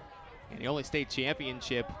 And the only state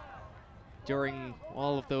championship during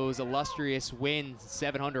all of those illustrious wins,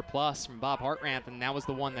 700 plus from Bob Hartranft, and that was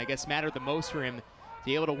the one that I guess mattered the most for him, to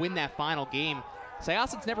be able to win that final game.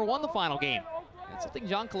 Syosset's never won the final game. It's something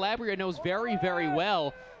John Calabria knows very, very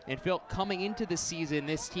well, and felt coming into the season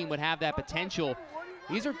this team would have that potential.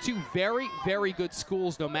 These are 2 very, very good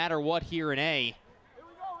schools no matter what here in A.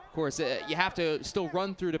 Of course, you have to still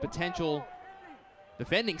run through the potential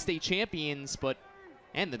defending state champions,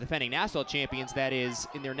 and the defending national champions, that is,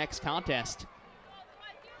 in their next contest.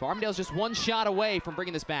 Farmingdale's just one shot away from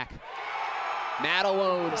bringing this back.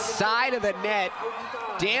 Matalone, side of the net.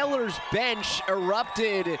 Daler's bench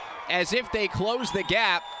erupted as if they closed the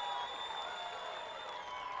gap.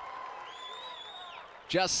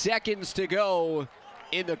 Just seconds to go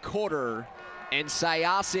in the quarter, and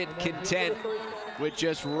Syosset content with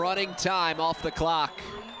just running time off the clock.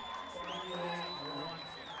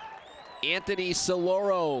 Anthony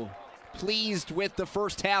Soloro pleased with the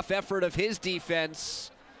first half effort of his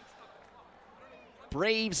defense.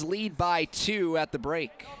 Braves lead by 2 at the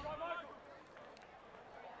break.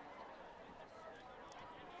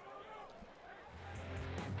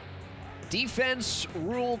 Defense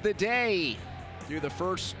ruled the day through the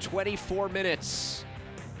first 24 minutes.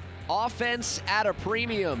 Offense at a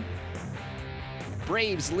premium.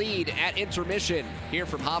 Braves lead at intermission. Here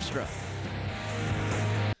from Hofstra.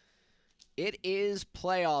 It is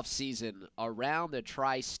playoff season around the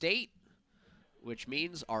Tri-State, which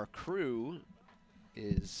means our crew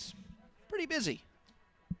is pretty busy.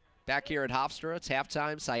 Back here at Hofstra, it's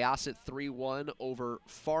halftime. Syosset 3-1 over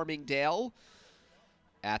Farmingdale.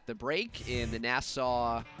 At the break in the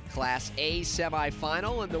Nassau Class A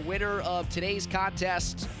semifinal, and the winner of today's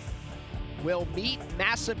contest will meet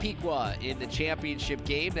Massapequa in the championship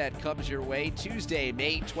game that comes your way Tuesday,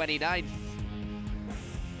 May 29th.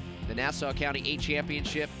 The Nassau County A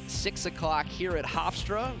Championship, 6 o'clock here at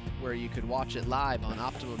Hofstra, where you can watch it live on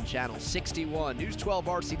Optimum Channel 61,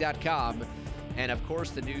 News12Varsity.com, and of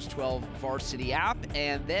course the News 12 Varsity app.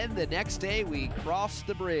 And then the next day we cross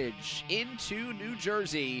the bridge into New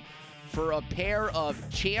Jersey for a pair of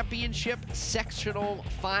championship sectional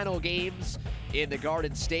final games in the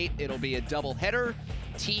Garden State. It'll be a doubleheader,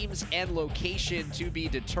 teams and location to be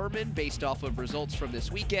determined based off of results from this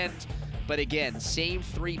weekend. But again, same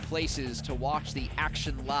 3 places to watch the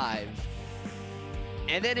action live.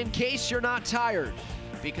 And then in case you're not tired,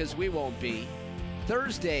 because we won't be,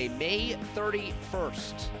 Thursday, May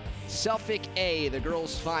 31st, Suffolk A, the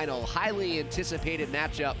girls' final, highly anticipated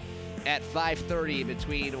matchup at 5:30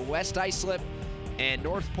 between West Islip and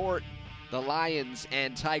Northport. The Lions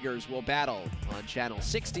and Tigers will battle on Channel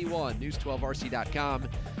 61, News12Varsity.com,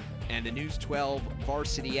 and the News 12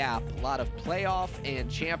 Varsity app. A lot of playoff and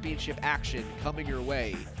championship action coming your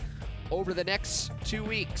way over the next 2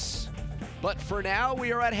 weeks. But for now,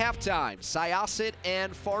 we are at halftime. Syosset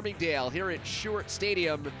and Farmingdale here at Stewart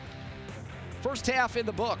Stadium. First half in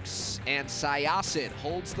the books, and Syosset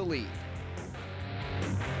holds the lead.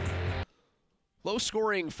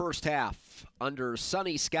 Low-scoring first half under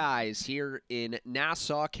sunny skies here in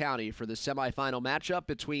Nassau County for the semifinal matchup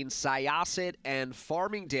between Syosset and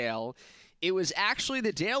Farmingdale. It was actually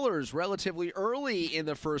the Dalers relatively early in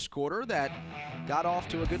the first quarter that got off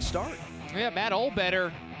to a good start. Yeah, Matt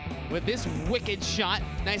Olbetter with this wicked shot.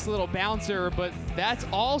 Nice little bouncer, but that's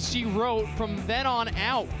all she wrote from then on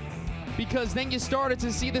out, because then you started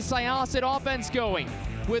to see the Syosset offense going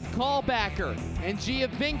with Callbacker and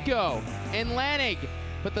Giovinco and Lanig,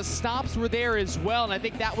 but the stops were there as well, and I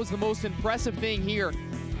think that was the most impressive thing here.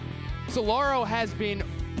 Solaro has been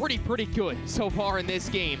pretty good so far in this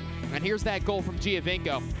game, and here's that goal from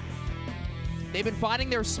Giovinco. They've been finding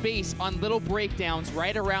their space on little breakdowns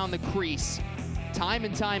right around the crease, time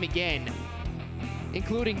and time again,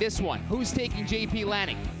 including this one. Who's taking JP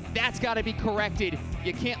Lanig? That's got to be corrected.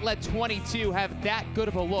 You can't let 22 have that good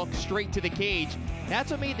of a look straight to the cage.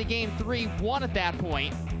 That's what made the game 3-1 at that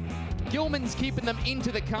point. Gilman's keeping them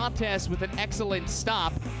into the contest with an excellent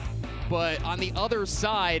stop. But on the other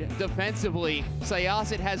side, defensively,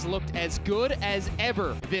 Syosset has looked as good as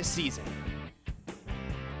ever this season.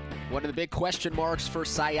 One of the big question marks for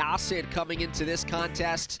Syosset coming into this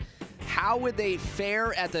contest, how would they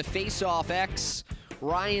fare at the face-off X?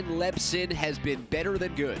 Ryan Lebson has been better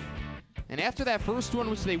than good. And after that first one,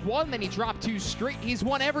 which they won, then he dropped 2 straight. He's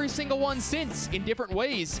won every single one since in different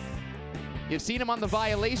ways. You've seen him on the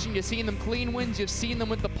violation, you've seen them clean wins, you've seen them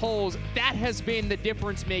with the poles. That has been the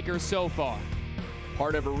difference maker so far.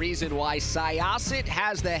 Part of a reason why Syosset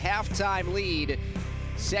has the halftime lead.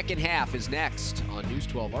 Second half is next on News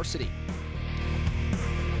 12 Varsity.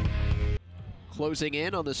 Closing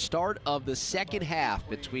in on the start of the second half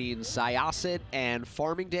between Syosset and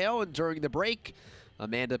Farmingdale, and during the break,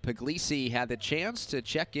 Amanda Puglisi had the chance to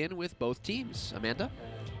check in with both teams. Amanda?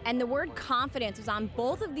 And the word confidence was on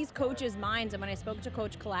both of these coaches' minds. And when I spoke to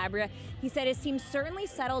Coach Calabria, he said his team certainly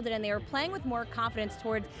settled in and they were playing with more confidence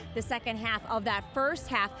towards the second half of that first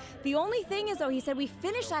half. The only thing is, though, he said we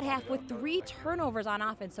finished that half with 3 turnovers on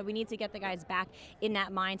offense, so we need to get the guys back in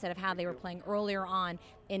that mindset of how they were playing earlier on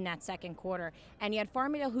in that second quarter. And you had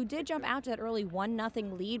Farmingdale, who did jump out to that early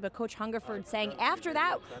 1-0 lead, but Coach Hungerford saying after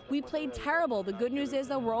that, we played terrible. The good news is,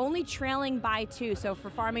 though, we're only trailing by 2. So for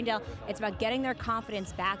Farmingdale, it's about getting their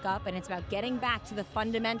confidence back up, and it's about getting back to the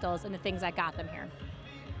fundamentals and the things that got them here.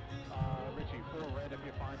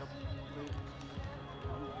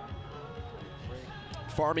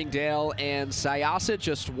 Farmingdale and Syosset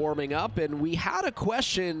just warming up, and we had a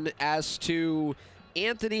question as to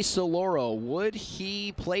Anthony Soloro. Would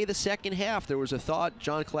he play the second half? There was a thought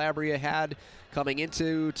John Calabria had coming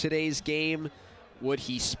into today's game. Would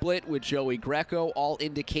he split with Joey Greco? All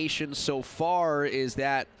indications so far is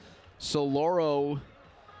that Soloro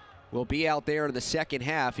will be out there in the second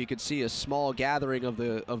half. You could see a small gathering of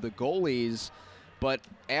the goalies, but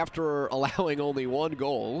after allowing only 1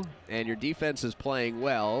 goal and your defense is playing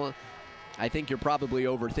well, I think you're probably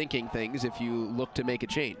overthinking things if you look to make a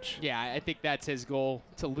change. Yeah, I think that's his goal,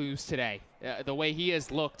 to lose today. The way he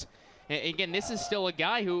has looked. And again, this is still a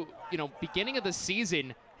guy who, beginning of the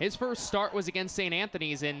season, his first start was against St.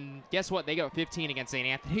 Anthony's, and guess what? They got 15 against St.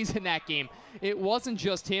 Anthony's in that game. It wasn't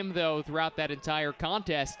just him, though, throughout that entire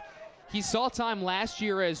contest. He saw time last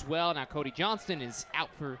year as well. Now, Cody Johnston is out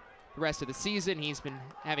for the rest of the season. He's been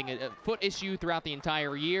having a foot issue throughout the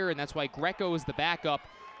entire year, and that's why Greco is the backup,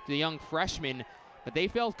 the young freshman. But they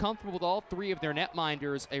felt comfortable with all 3 of their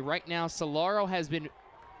netminders. Right now, Solaro has been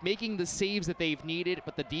making the saves that they've needed,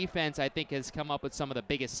 but the defense, I think, has come up with some of the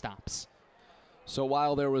biggest stops. So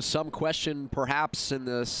while there was some question perhaps in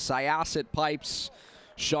the Syosset pipes,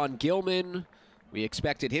 Sean Gilman, we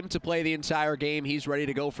expected him to play the entire game. He's ready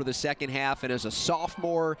to go for the second half. And as a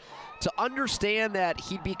sophomore, to understand that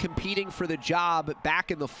he'd be competing for the job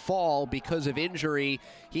back in the fall because of injury,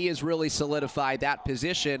 he has really solidified that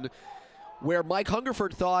position. Where Mike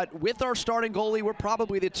Hungerford thought, with our starting goalie, we're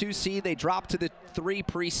probably the 2 seed. They dropped to the 3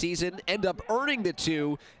 preseason, end up earning the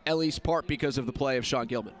 2, at least part because of the play of Sean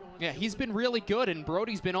Gilman. Yeah, he's been really good, and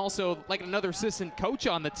Brody's been also like another assistant coach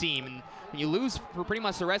on the team. And when you lose for pretty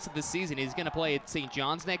much the rest of the season, he's going to play at St.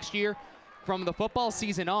 John's next year. From the football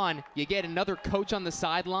season on, you get another coach on the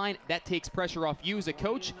sideline. That takes pressure off you as a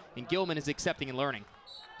coach, and Gilman is accepting and learning.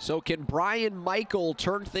 So can Brian Michael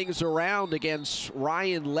turn things around against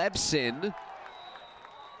Ryan Levson?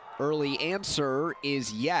 Early answer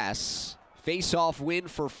is yes. Face-off win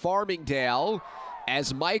for Farmingdale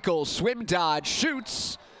as Michael swim dodge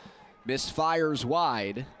shoots. Misfires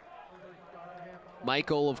wide.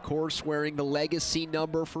 Michael, of course, wearing the legacy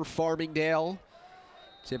number for Farmingdale,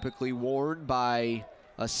 typically worn by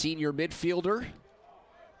a senior midfielder.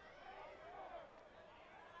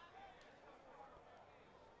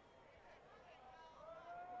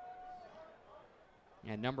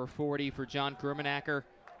 And number 40 for John Grumenacker,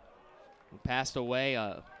 who passed away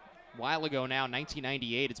a while ago now,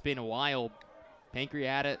 1998. It's been a while.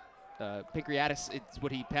 Pancreatitis is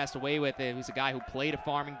what he passed away with. He was a guy who played at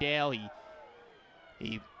Farmingdale.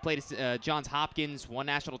 He played at Johns Hopkins, won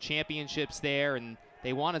national championships there, and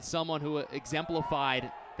they wanted someone who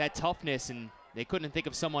exemplified that toughness, and they couldn't think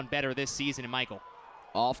of someone better this season in Michael.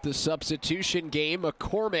 Off the substitution game,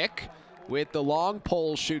 McCormick with the long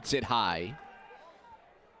pole shoots it high.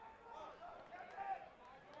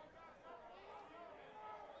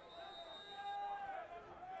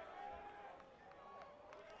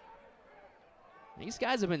 These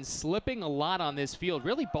guys have been slipping a lot on this field,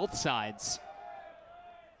 really both sides.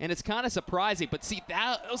 And it's kind of surprising, but see,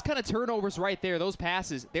 those kind of turnovers right there, those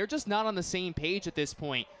passes, they're just not on the same page at this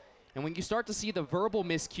point. And when you start to see the verbal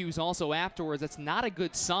miscues also afterwards, that's not a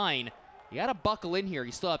good sign. You got to buckle in here.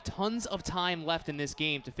 You still have tons of time left in this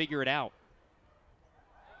game to figure it out.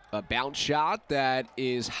 A bounce shot that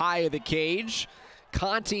is high of the cage.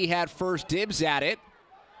 Conti had first dibs at it.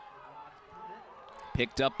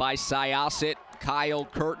 Picked up by Syosset. Kyle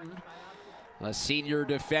Curtin, a senior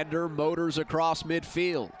defender, motors across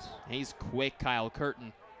midfield. He's quick, Kyle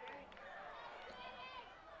Curtin.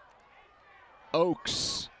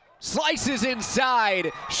 Oakes slices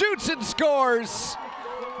inside, shoots and scores.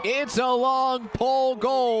 It's a long pole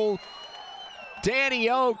goal. Danny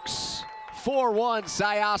Oakes, 4-1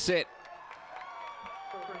 Syosset.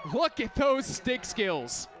 Look at those stick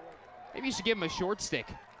skills. Maybe you should give him a short stick.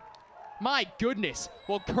 My goodness.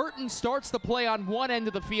 Well, Curtin starts the play on one end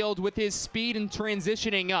of the field with his speed and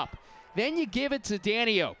transitioning up. Then you give it to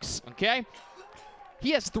Danny Oakes, okay?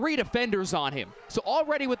 he has 3 defenders on him. So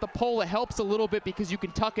already with the pole, it helps a little bit because you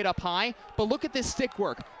can tuck it up high. But look at this stick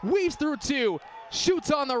work. Weaves through 2,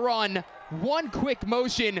 shoots on the run, 1 quick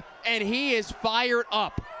motion, and he is fired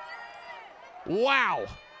up. Wow,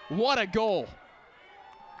 what a goal.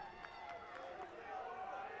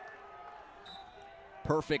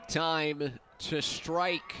 Perfect time to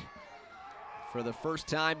strike for the first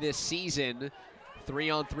time this season.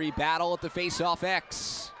 3-on-3 battle at the face-off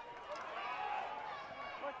X.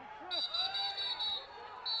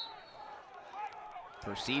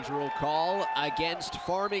 Procedural call against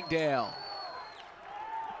Farmingdale.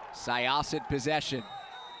 Syosset possession.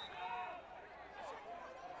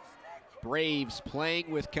 Braves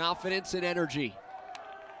playing with confidence and energy.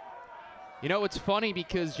 You know, it's funny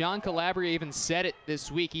because John Calabria even said it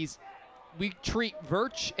this week. We treat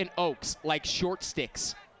Virch and Oaks like short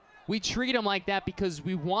sticks. We treat them like that because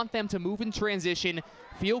we want them to move in transition,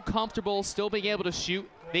 feel comfortable, still being able to shoot.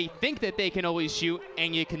 They think that they can always shoot,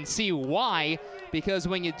 and you can see why, because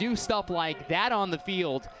when you do stuff like that on the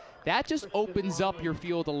field, that just opens up your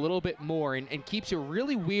field a little bit more and keeps you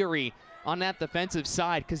really weary on that defensive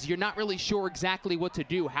side because you're not really sure exactly what to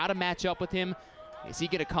do, how to match up with him. Is he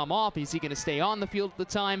going to come off? Is he going to stay on the field at the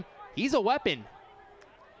time? He's a weapon.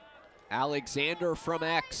 Alexander from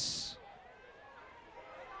X.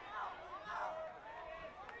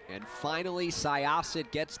 And finally,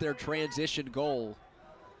 Syosset gets their transition goal.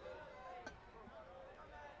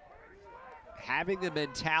 Having the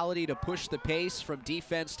mentality to push the pace from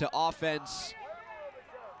defense to offense,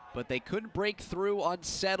 but they couldn't break through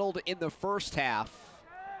unsettled in the first half.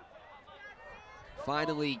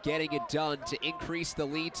 Finally getting it done to increase the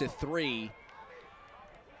lead to 3.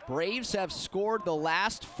 Braves have scored the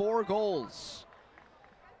last 4 goals.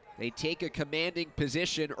 They take a commanding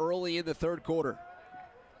position early in the third quarter.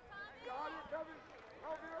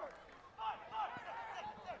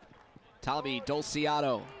 Tommy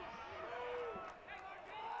Dolciato.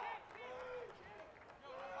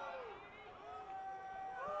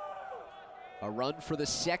 A run for the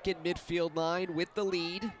second midfield line with the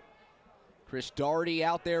lead. Chris Doherty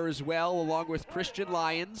out there as well, along with Christian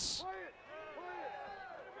Lyons.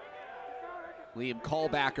 Liam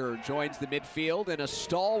Callbacker joins the midfield, and a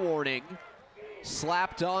stall warning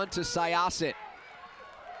slapped on to Syosset.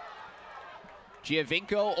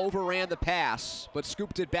 Giovinco overran the pass, but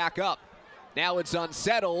scooped it back up. Now it's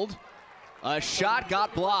unsettled. A shot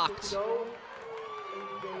got blocked.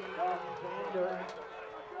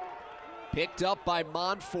 Picked up by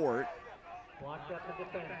Montfort. Watch out the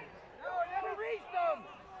defense. Never reach them!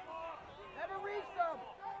 Never reach them!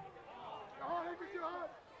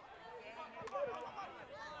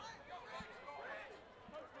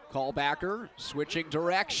 Callbacker switching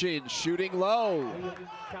direction, shooting low.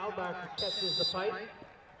 Callbacker catches the pipe.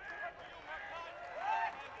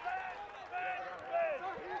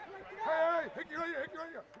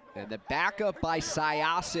 And the backup by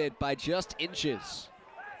Syosset by just inches.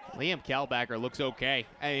 Liam Callbacker looks okay.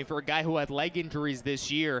 I mean, for a guy who had leg injuries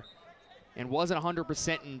this year and wasn't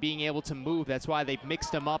 100% in being able to move, that's why they've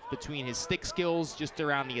mixed him up between his stick skills just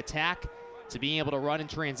around the attack to being able to run in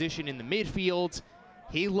transition in the midfield.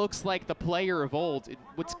 He looks like the player of old.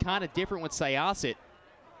 What's kind of different with Syosset.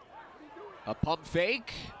 A pump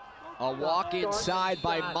fake, a walk inside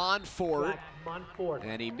by Montfort,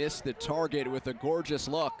 and he missed the target with a gorgeous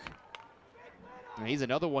look. And he's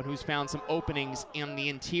another one who's found some openings in the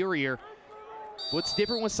interior. What's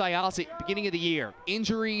different with Syosset, beginning of the year,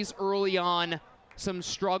 injuries early on, some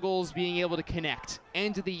struggles being able to connect.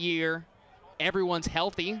 End of the year, everyone's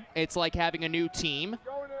healthy. It's like having a new team,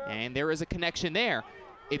 and there is a connection there.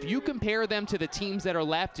 If you compare them to the teams that are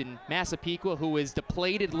left in Massapequa, who is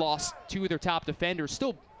depleted, lost 2 of their top defenders,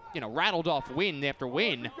 still, rattled off win after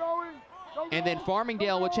win, and then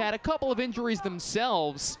Farmingdale, which had a couple of injuries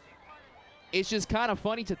themselves, it's just kind of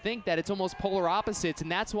funny to think that it's almost polar opposites, and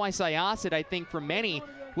that's why Syosset, I think, for many,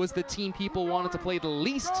 was the team people wanted to play the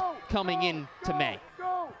least coming in to May.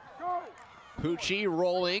 Pucci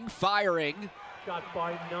rolling, firing. Shot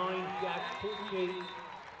by 9, Jack Pucci.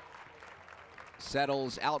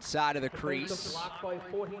 Settles outside of the crease. Blocked by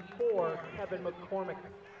 44, Kevin McCormick.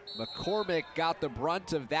 McCormick got the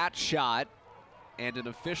brunt of that shot, and an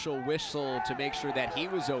official whistle to make sure that he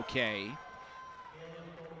was okay.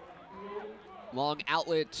 Long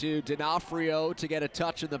outlet to D'Onofrio to get a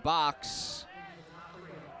touch in the box.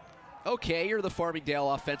 Okay, you're the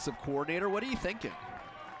Farmingdale offensive coordinator. What are you thinking?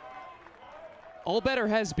 Allbetter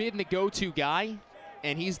has been the go-to guy,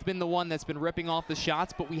 and he's been the one that's been ripping off the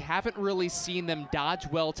shots, but we haven't really seen them dodge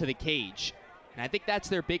well to the cage. And I think that's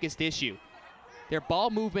their biggest issue. Their ball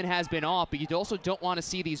movement has been off, but you also don't want to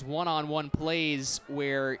see these one-on-one plays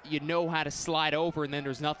where you know how to slide over and then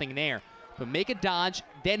there's nothing there. But make a dodge,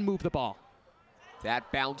 then move the ball.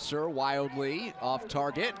 That bouncer wildly off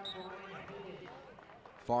target.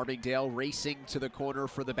 Farmingdale racing to the corner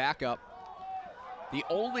for the backup. The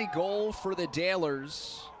only goal for the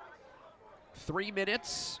Dalers, 3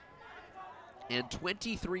 minutes and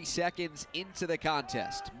 23 seconds into the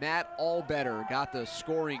contest. Matt Allbetter got the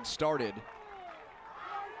scoring started.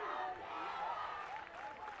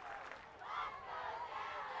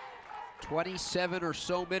 "27 or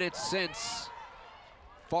so minutes since.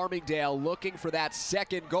 Farmingdale looking for that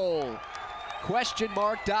second goal. Question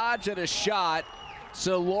mark dodge and a shot.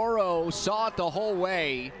 Soloro saw it the whole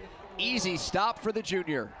way. Easy stop for the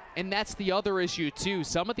junior. And that's the other issue too.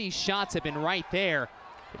 Some of these shots have been right there.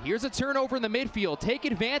 But here's a turnover in the midfield. Take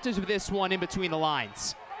advantage of this one in between the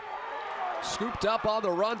lines. Scooped up on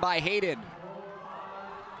the run by Hayden.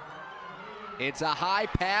 It's a high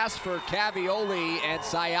pass for Cavioli, and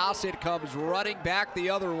Syosset comes running back the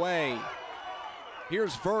other way.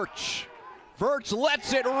 Here's Verch. Verch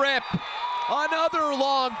lets it rip. Another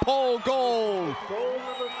long pole goal. Goal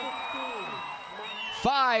number 16.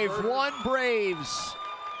 5-1 Braves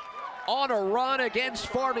on a run against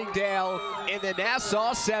Farmingdale in the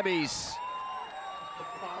Nassau semis.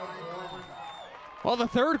 Well, the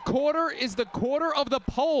third quarter is the quarter of the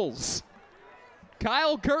poles.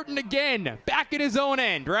 Kyle Curtin again, back at his own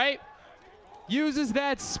end, right? Uses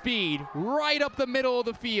that speed right up the middle of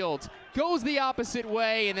the field, goes the opposite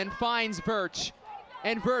way, and then finds Verch.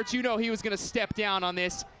 And Verch, you know he was going to step down on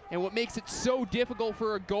this. And what makes it so difficult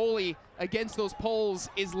for a goalie against those poles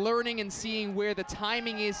is learning and seeing where the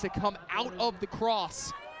timing is to come out of the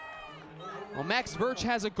cross. Well, Max Verch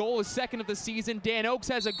has a goal, his second of the season. Dan Oakes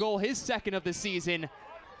has a goal, his second of the season.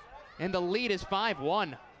 And the lead is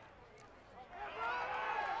 5-1.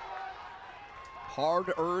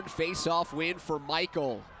 Hard-earned face-off win for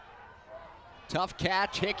Michael. Tough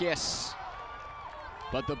catch, Hickes.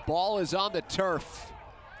 But the ball is on the turf.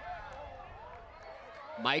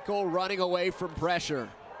 Michael running away from pressure.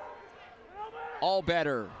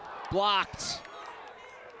 Allbetter, blocked.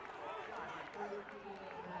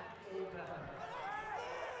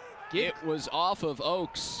 It was off of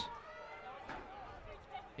Oakes.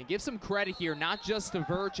 And give some credit here, not just to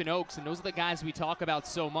Verch and Oakes, and those are the guys we talk about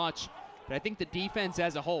so much, but I think the defense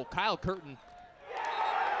as a whole. Kyle Curtin.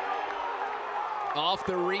 Off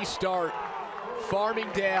the restart,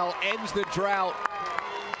 Farmingdale ends the drought.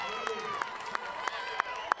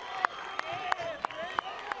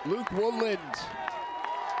 Luke Woodland.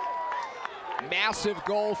 Massive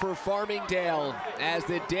goal for Farmingdale as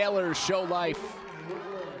the Dalers show life.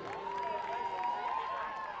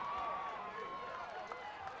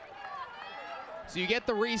 So you get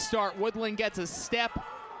the restart, Woodland gets a step,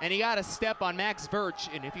 and he got a step on Max Verch.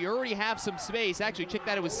 And if you already have some space, actually check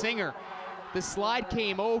that, it was Singer. The slide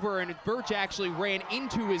came over and Verch actually ran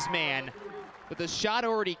into his man, but the shot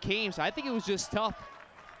already came, so I think it was just tough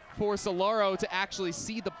for Solaro to actually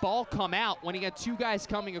see the ball come out when he had two guys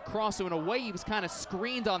coming across. So in a way, he was kind of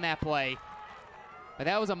screened on that play. But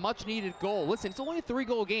that was a much-needed goal. Listen, it's only a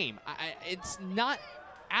 3-goal game. It's not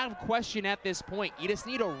out of question at this point. You just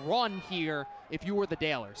need a run here if you were the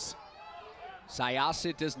Dalers.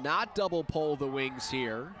 Syosset does not double pole the wings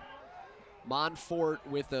here. Monfort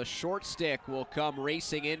with a short stick will come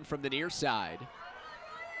racing in from the near side.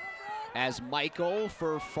 As Michael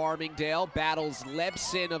for Farmingdale battles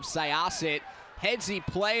Lebson of Syosset. Headsy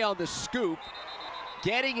play on the scoop.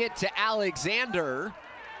 Getting it to Alexander.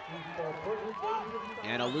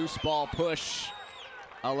 And a loose ball push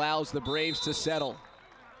allows the Braves to settle.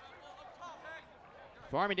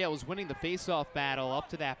 Farmingdale was winning the face-off battle up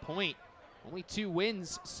to that point. Only 2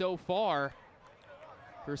 wins so far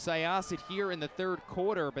for Syosset here in the third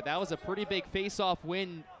quarter, but that was a pretty big face-off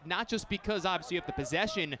win, not just because obviously you have the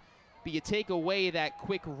possession, but you take away that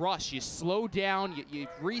quick rush. You slow down, you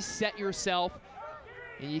reset yourself,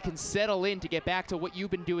 and you can settle in to get back to what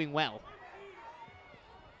you've been doing well.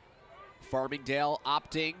 Farmingdale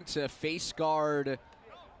opting to face guard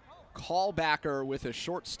Callbacker with a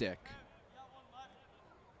short stick.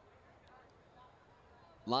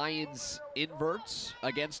 Lions inverts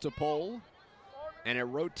against a pole, and it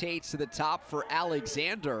rotates to the top for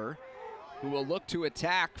Alexander, who will look to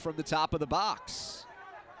attack from the top of the box.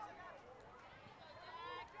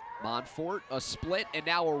 Monfort, a split and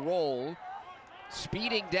now a roll.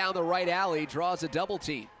 Speeding down the right alley, draws a double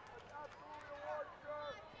team.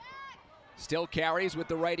 Still carries with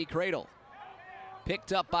the righty cradle.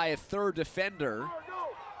 Picked up by a third defender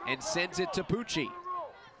and sends it to Pucci.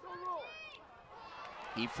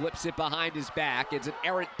 He flips it behind his back. It's an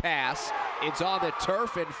errant pass. It's on the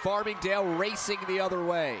turf, and Farmingdale racing the other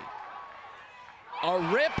way. A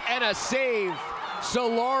rip and a save.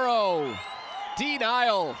 Soloro.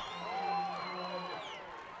 Denial.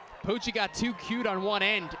 Pucci got too cute on one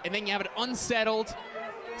end, and then you have an unsettled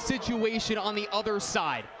situation on the other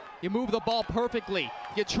side. You move the ball perfectly.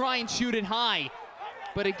 You try and shoot it high.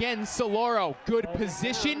 But again, Soloro, good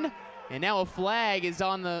position. And now a flag is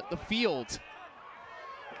on the field.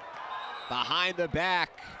 Behind the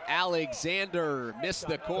back, Alexander missed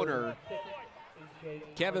the corner.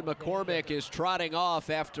 Kevin McCormick is trotting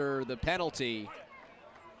off after the penalty.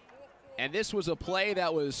 And this was a play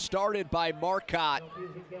that was started by Marcotte.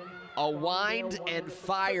 A wind and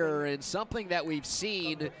fire, and something that we've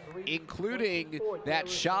seen, including that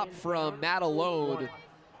shot from Matt Alone.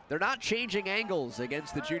 They're not changing angles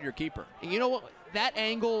against the junior keeper. And you know what? That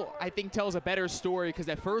angle, I think, tells a better story, because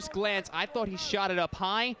at first glance, I thought he shot it up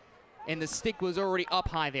high, and the stick was already up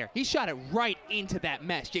high there. He shot it right into that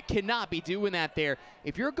mesh. You cannot be doing that there.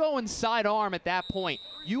 If you're going sidearm at that point,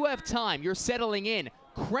 you have time. You're settling in.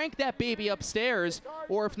 Crank that baby upstairs,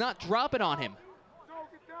 or if not, drop it on him.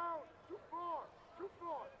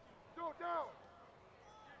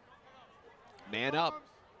 Man up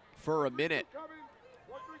for a minute.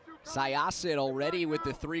 Syosset already with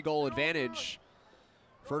the 3-goal advantage.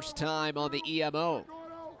 First time on the EMO.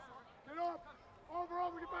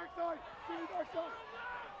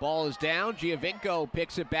 Ball is down. Giovinco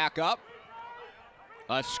picks it back up.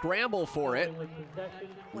 A scramble for it.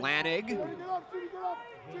 Lanig.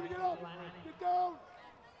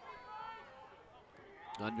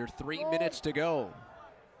 Under 3 minutes to go.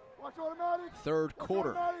 Third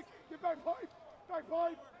quarter.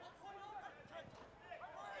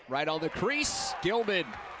 Right on the crease, Gilman.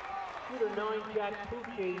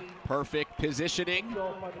 Perfect positioning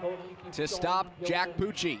to stop Jack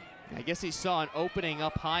Pucci. I guess he saw an opening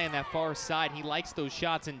up high on that far side. He likes those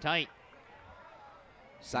shots in tight.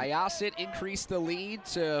 Syosset increased the lead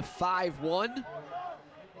to 5-1.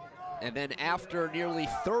 And then after nearly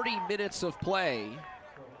 30 minutes of play,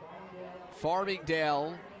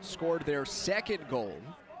 Farmingdale scored their second goal.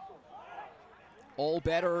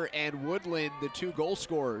 Allbetter and Woodland, the 2 goal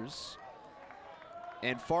scorers.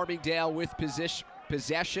 And Farmingdale with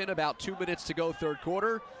possession, about 2 minutes to go third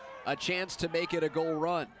quarter. A chance to make it a goal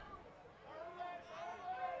run.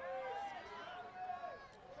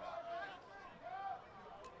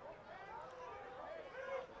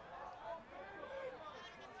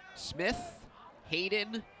 Smith,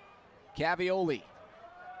 Hayden, Cavioli.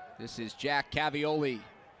 This is Jack Cavioli.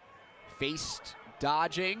 Faced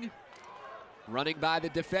dodging, running by the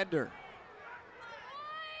defender.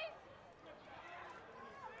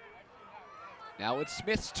 Now it's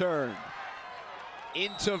Smith's turn.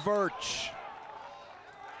 Into Verch.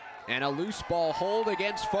 And a loose ball hold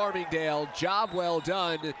against Farmingdale. Job well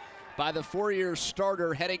done by the 4-year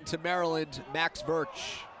starter heading to Maryland, Max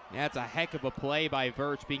Verch. Yeah, it's a heck of a play by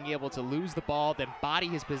Verch, being able to lose the ball, then body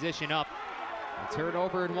his position up. A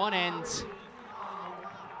turnover in one end.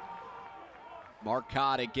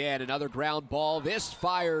 Marcotte again, another ground ball. This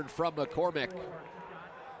fired from McCormick.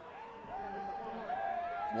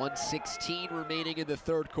 1:16 remaining in the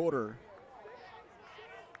third quarter.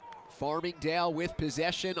 Farmingdale with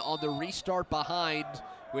possession on the restart behind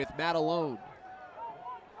with Matt Alone.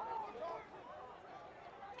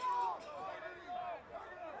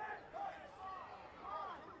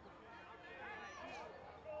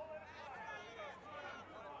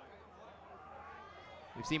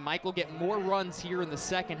 We've seen Michael get more runs here in the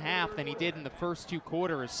second half than he did in the first 2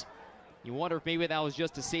 quarters. You wonder if maybe that was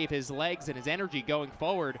just to save his legs and his energy going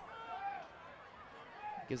forward.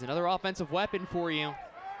 Gives another offensive weapon for you.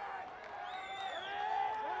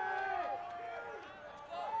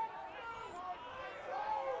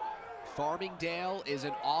 Farmingdale is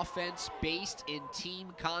an offense based in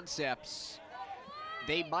team concepts.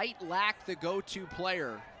 They might lack the go-to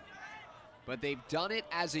player, but they've done it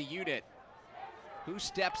as a unit. Who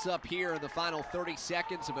steps up here in the final 30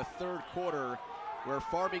 seconds of a third quarter where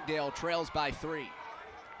Farmingdale trails by 3?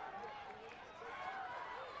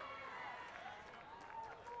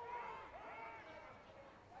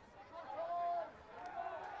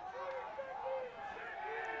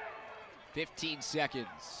 "15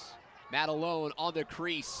 seconds. Matt Alone on the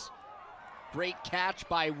crease. Great catch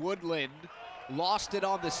by Woodland. Lost it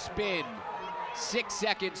on the spin. 6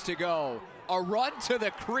 seconds to go. A run to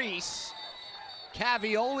the crease.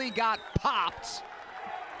 Cavioli got popped,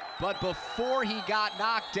 but before he got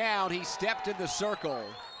knocked down, he stepped in the circle.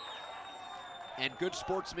 And good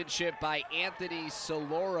sportsmanship by Anthony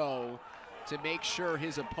Soloro to make sure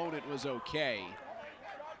his opponent was okay.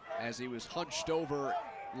 as he was hunched over,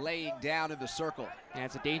 laying down in the circle. Yeah,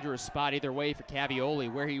 it's a dangerous spot either way for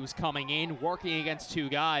Cavioli, where he was coming in, working against two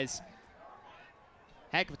guys.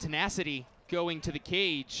 Heck of tenacity going to the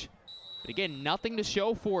cage. But again, nothing to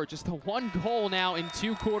show for it, just the one goal now in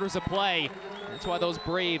 2 quarters of play. That's why those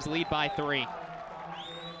Braves lead by 3.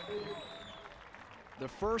 The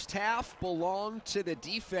first half belonged to the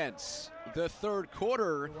defense. The third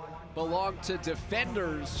quarter belonged to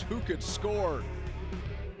defenders who could score.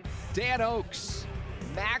 Dan Oakes,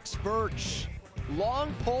 Max Birch,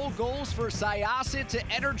 long pole goals for Syosset to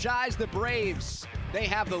energize the Braves. They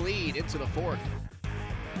have the lead into the 4th.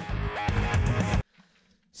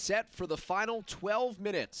 Set for the final 12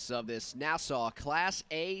 minutes of this Nassau Class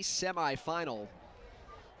A semifinal.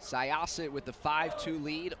 Syosset with the 5-2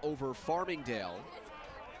 lead over Farmingdale.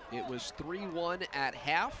 It was 3-1 at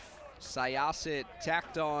half. Syosset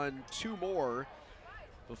tacked on 2 more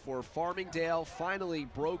before Farmingdale finally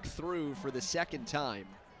broke through for the second time.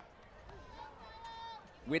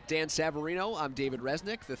 With Dan Savarino, I'm David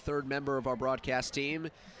Resnick. The third member of our broadcast team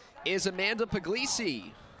is Amanda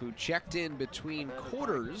Puglisi, who checked in between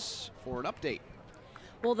quarters for an update.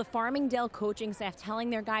 Well, the Farmingdale coaching staff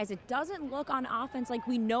telling their guys it doesn't look on offense like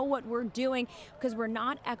we know what we're doing because we're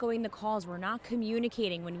not echoing the calls. We're not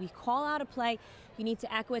communicating. When we call out a play, you need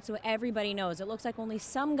to echo it so everybody knows. It looks like only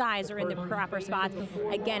some guys are in the proper spots.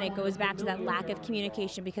 Again, it goes back to that lack of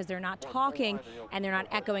communication because they're not talking and they're not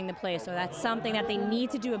echoing the play. So that's something that they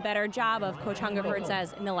need to do a better job of, Coach Hungerford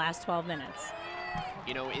says, in the last 12 minutes.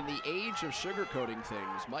 You know, in the age of sugarcoating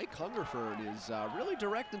things, Mike Hungerford is really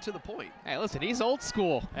direct and to the point. Hey, listen, he's old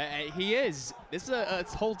school. He is. This is a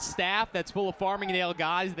whole staff that's full of Farmingdale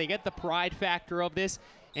guys. They get the pride factor of this,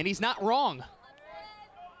 and he's not wrong.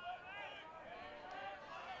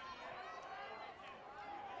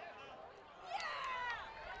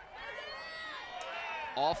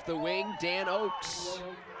 Off the wing, Dan Oakes.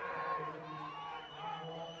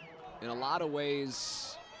 In a lot of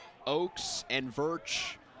ways, Oakes and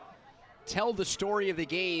Verch tell the story of the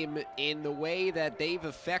game in the way that they've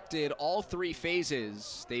affected all 3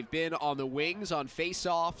 phases. They've been on the wings on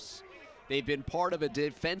face-offs. They've been part of a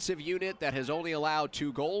defensive unit that has only allowed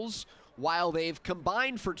 2 goals, while they've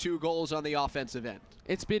combined for 2 goals on the offensive end.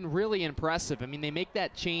 It's been really impressive. I mean, they make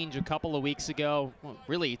that change a couple of weeks ago. Well,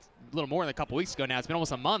 really, it's a little more than a couple weeks ago now. It's been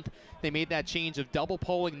almost a month. They made that change of double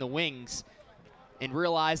polling the wings and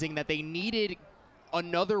realizing that they needed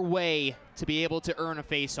another way to be able to earn a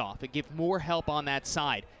face-off and give more help on that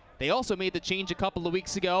side. They also made the change a couple of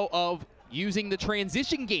weeks ago of using the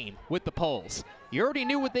transition game with the poles. You already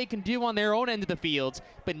knew what they can do on their own end of the field,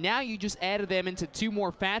 but now you just added them into 2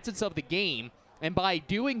 more facets of the game, and by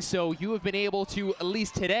doing so, you have been able to, at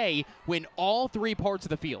least today, win all 3 parts of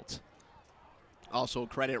the field. Also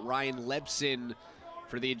credit Ryan Lebson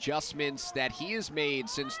for the adjustments that he has made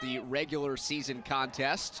since the regular season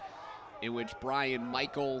contest, in which Brian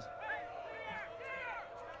Michael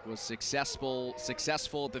was successful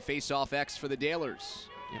at the face-off X for the Dalers.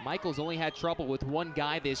 Yeah, Michael's only had trouble with 1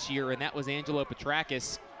 guy this year, and that was Angelo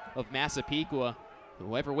Petrakis of Massapequa.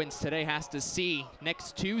 Whoever wins today has to see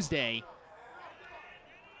next Tuesday.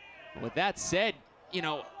 With that said, you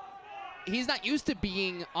know, he's not used to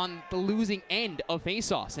being on the losing end of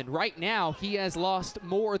face-offs, and right now he has lost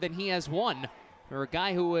more than he has won. For a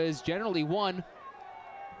guy who has generally won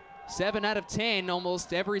 7 out of 10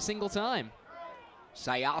 almost every single time.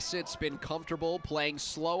 Syosset's been comfortable playing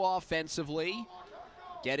slow offensively,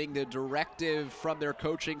 getting the directive from their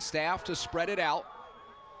coaching staff to spread it out,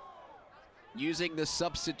 using the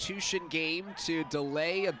substitution game to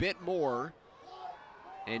delay a bit more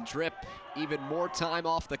and drip even more time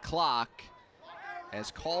off the clock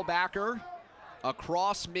as Callbacker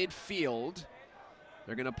across midfield.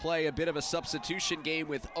 They're going to play a bit of a substitution game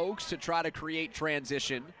with Oakes to try to create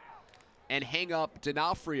transition and hang up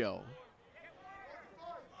D'Onofrio,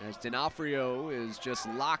 as D'Onofrio is just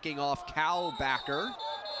locking off Callbacker.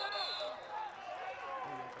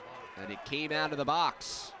 And it came out of the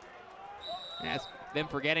box. That's them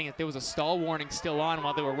forgetting that there was a stall warning still on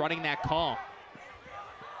while they were running that call.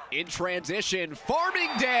 In transition,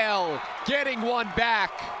 Farmingdale getting one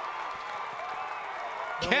back.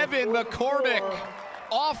 Kevin McCormick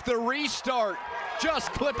off the restart,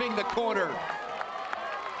 just clipping the corner.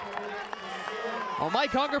 Well,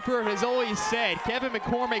 Mike Hungerford has always said Kevin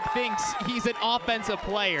McCormick thinks he's an offensive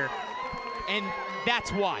player, and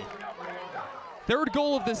that's why. 3rd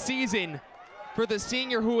goal of the season for the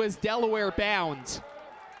senior who is Delaware bound.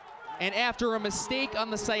 And after a mistake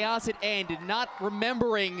on the Syosset end and not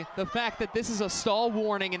remembering the fact that this is a stall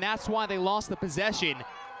warning and that's why they lost the possession,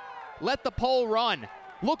 let the pole run.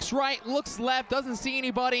 looks right, looks left, doesn't see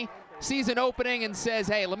anybody, sees an opening and says,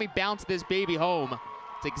 hey, let me bounce this baby home.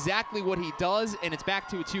 It's exactly what he does, and it's back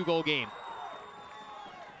to a 2-goal game.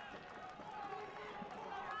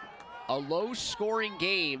 A low-scoring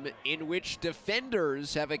game in which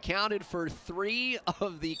defenders have accounted for 3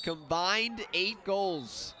 of the combined 8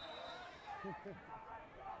 goals.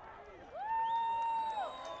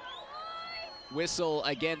 Whistle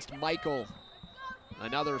against Michael.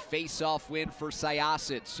 Another face-off win for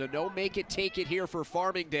Syosset. So no make it, take it here for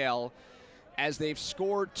Farmingdale, as they've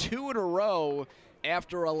scored 2 in a row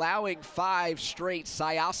after allowing 5 straight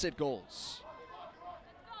Syosset goals.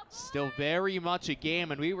 Still very much a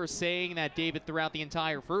game, and we were saying that, David, throughout the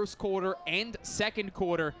entire first quarter and second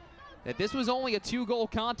quarter, that this was only a 2-goal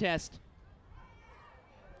contest,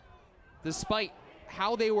 despite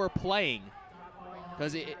how they were playing,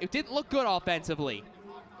 because it didn't look good offensively,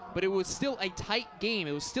 but it was still a tight game.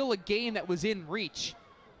 It was still a game that was in reach,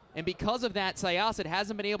 and because of that, Syosset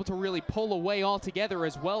hasn't been able to really pull away altogether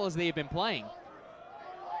as well as they've been playing.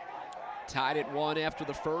 Tied at 1 after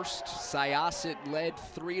the first. Syosset led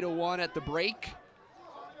 3-1 at the break.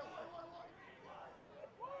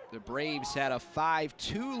 The Braves had a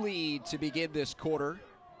 5-2 lead to begin this quarter.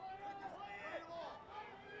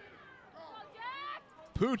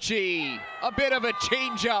 Pucci, a bit of a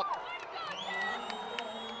changeup.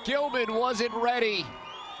 Gilman wasn't ready.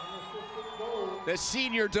 The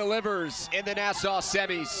senior delivers in the Nassau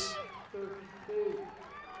semis.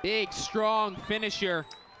 Big, strong finisher.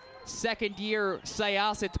 Second-year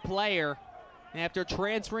Syosset player after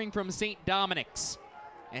transferring from St. Dominic's.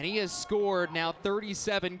 And he has scored now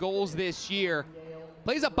 37 goals this year.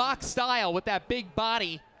 Plays a box style with that big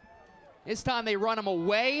body. This time they run him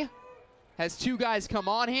away. Has 2 guys come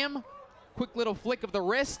on him. Quick little flick of the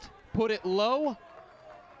wrist. Put it low.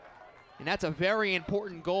 And that's a very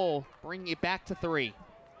important goal, bringing it back to 3.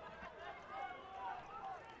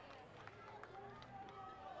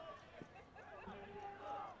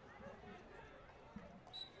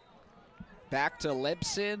 Back to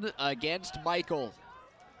Lebson against Michael.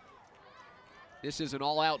 This is an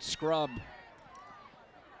all-out scrum.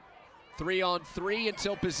 3-on-3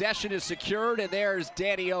 until possession is secured, and there's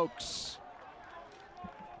Danny Oakes.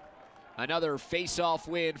 Another face-off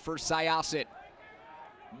win for Syosset.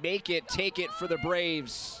 Make it, take it for the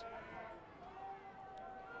Braves.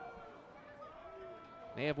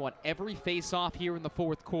 They have won every face-off here in the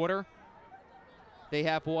fourth quarter. They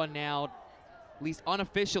have won now, at least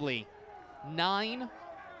unofficially, 9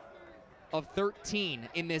 of 13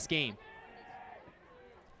 in this game.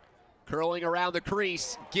 Curling around the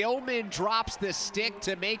crease, Gilman drops the stick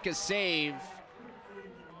to make a save.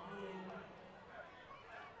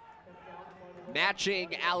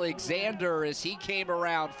 Matching Alexander as he came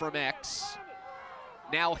around from X.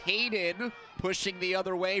 Now Hayden pushing the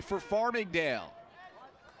other way for Farmingdale.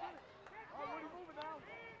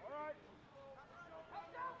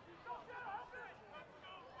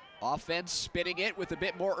 Offense spinning it with a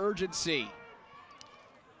bit more urgency.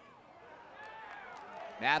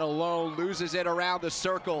 Matt alone loses it around the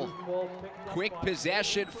circle. Quick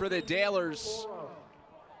possession for the Dalers.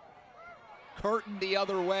 Curtin the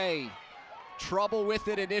other way. Trouble with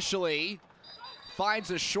it initially.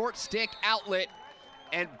 Finds a short stick outlet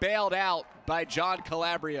and bailed out by John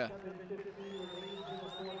Calabria.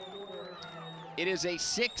 It is a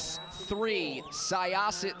 6-3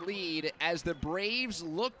 Syosset lead as the Braves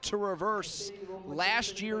look to reverse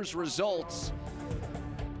last year's results,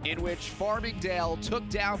 in which Farmingdale took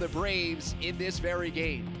down the Braves in this very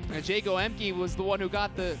game. And Jago Emke was the one who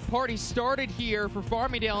got the party started here for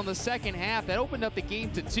Farmingdale in the second half. That opened up the game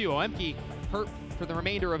to 2. Emke hurt for the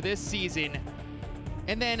remainder of this season.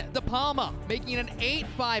 And then De Palma making an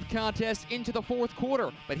 8-5 contest into the fourth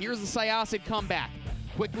quarter. But here's the Syosset comeback.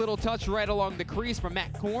 Quick little touch right along the crease from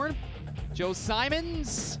Matt Korn. Joe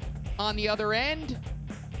Simons on the other end.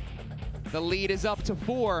 The lead is up to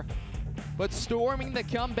 4. But storming the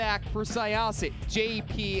comeback for Syosset,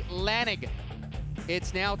 J.P. Lanig.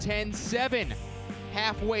 It's now 10-7,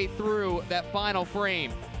 halfway through that final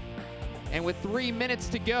frame. And with 3 minutes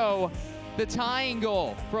to go, the tying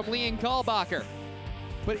goal from Leon Kalbacher.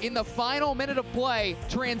 But in the final minute of play,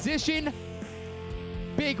 transition,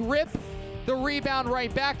 big rip, the rebound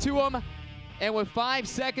right back to him. And with 5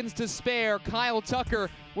 seconds to spare, Kyle Tucker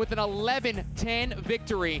with an 11-10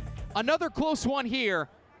 victory. Another close one here.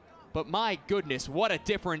 But my goodness, what a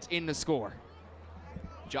difference in the score.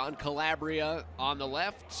 John Calabria on the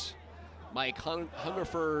left, Mike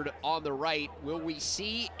Hungerford on the right. Will we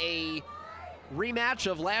see a rematch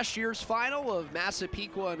of last year's final of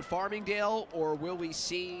Massapequa and Farmingdale, or will we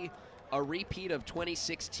see a repeat of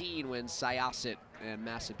 2016 when Syosset and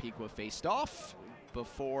Massapequa faced off.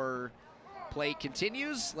 Before play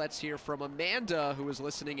continues, let's hear from Amanda, who is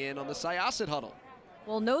listening in on the Syosset huddle.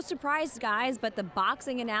 Well, no surprise, guys, but the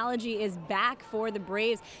boxing analogy is back for the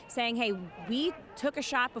Braves, saying, hey, we took a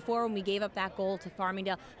shot before when we gave up that goal to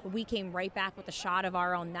Farmingdale, but we came right back with a shot of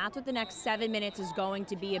our own. That's what the next 7 minutes is going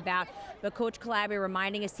to be about. But Coach Calabria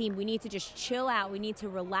reminding his team, we need to just chill out, we need to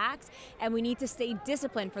relax, and we need to stay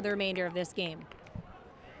disciplined for the remainder of this game.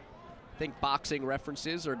 I think boxing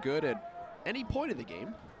references are good at any point of the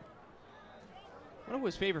game. I wonder who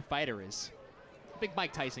his favorite fighter is. Big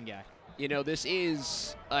Mike Tyson guy. You know, this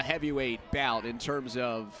is a heavyweight bout in terms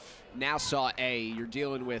of Nassau A. You're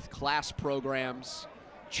dealing with class programs,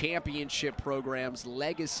 championship programs,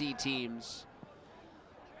 legacy teams.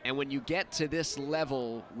 And when you get to this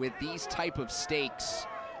level with these type of stakes,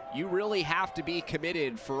 you really have to be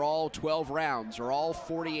committed for all 12 rounds or all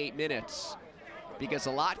 48 minutes, because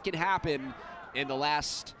a lot can happen in the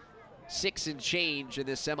last 6 and change in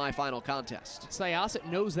this semifinal contest. Syosset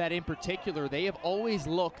knows that in particular. They have always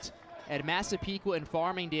looked at Massapequa and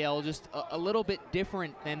Farmingdale just a little bit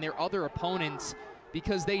different than their other opponents,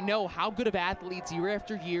 because they know how good of athletes year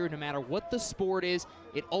after year, no matter what the sport is,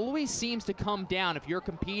 it always seems to come down if you're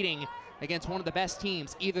competing against one of the best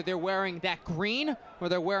teams. Either they're wearing that green or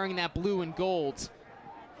they're wearing that blue and gold.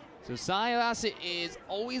 So Syosset is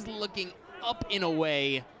always looking up in a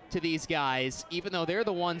way to these guys, even though they're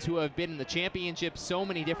the ones who have been in the championship so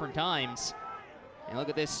many different times. And look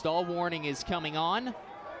at this, stall warning is coming on.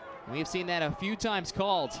 We've seen that a few times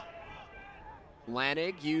called.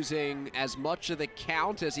 Lanig using as much of the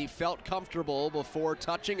count as he felt comfortable before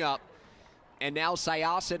touching up. And now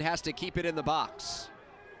Syosset has to keep it in the box.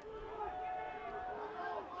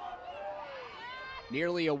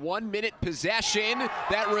 Nearly a 1-minute possession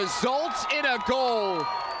that results in a goal.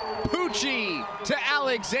 Pucci to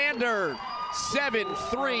Alexander.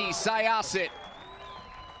 7-3 Syosset.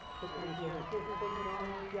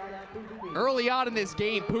 Early on in this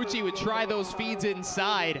game, Pucci would try those feeds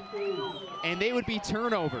inside, and they would be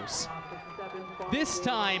turnovers. This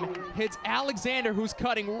time, it's Alexander who's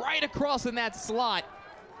cutting right across in that slot.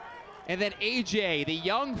 And then AJ, the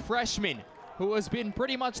young freshman, who has been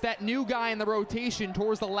pretty much that new guy in the rotation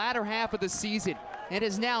towards the latter half of the season, and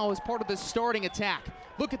is now as part of the starting attack.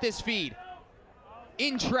 Look at this feed.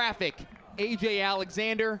 In traffic, AJ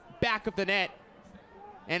Alexander, back of the net,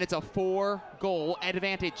 and it's a 4-goal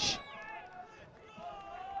advantage.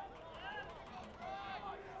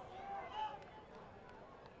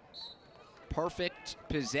 Perfect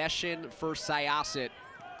possession for Syosset.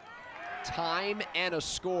 Time and a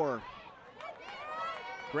score.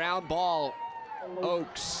 Ground ball,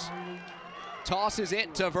 Oaks. Tosses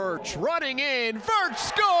it to Verch, running in, Verch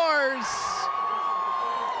scores!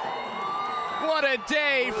 What a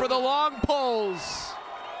day for the long poles.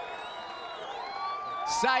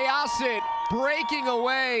 Syosset breaking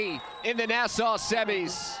away in the Nassau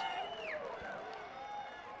semis.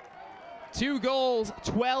 2 goals,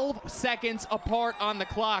 12 seconds apart on the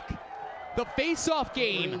clock. The face-off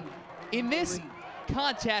game in this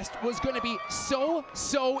contest was going to be so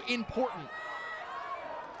important.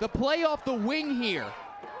 The play off the wing here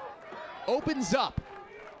opens up.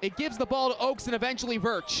 It gives the ball to Oaks and eventually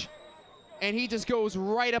Verch. And he just goes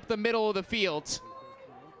right up the middle of the field.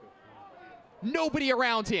 Nobody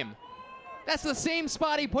around him. That's the same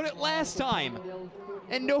spot he put it last time.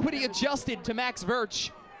 And nobody adjusted to Max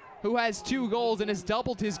Verch, who has 2 goals and has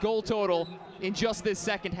doubled his goal total in just this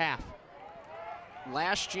second half.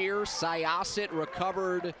 Last year, Syosset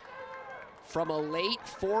recovered from a late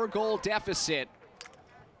 4-goal deficit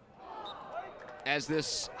as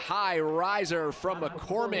this high riser from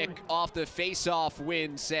McCormick off the face-off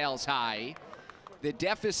win sails high. The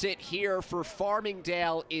deficit here for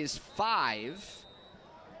Farmingdale is 5.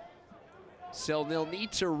 So they'll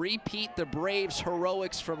need to repeat the Braves'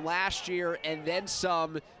 heroics from last year and then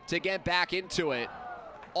some to get back into it.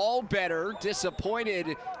 All better,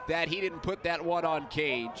 disappointed that he didn't put that one on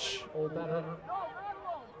Cage.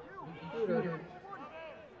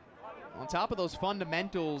 On top of those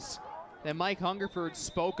fundamentals that Mike Hungerford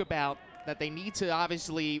spoke about, that they need to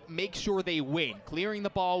obviously make sure they win. Clearing the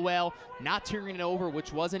ball well, not turning it over,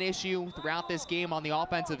 which was an issue throughout this game on the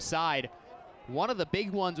offensive side. One of the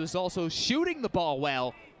big ones was also shooting the ball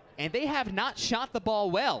well, and they have not shot the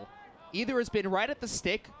ball well. Either it's been right at the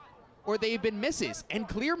stick, or they've been misses, and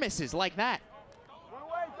clear misses like that.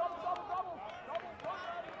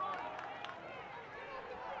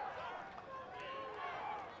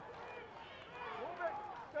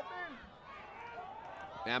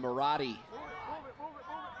 Amorati.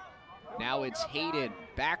 Now it's Hayden.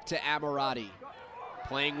 Back to Ammirati,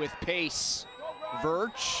 playing with pace.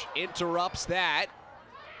 Verch interrupts that.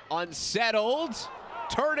 Unsettled,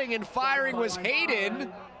 turning and firing was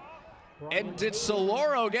Hayden. And did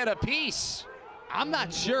Soloro get a piece? I'm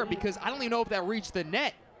not sure because I don't even know if that reached the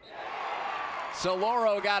net.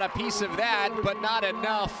 Soloro got a piece of that, but not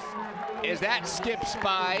enough as that skips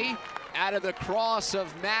by out of the cross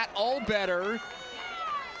of Matt Allbetter.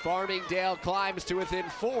 Farmingdale climbs to within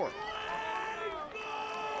 4.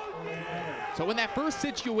 So in that first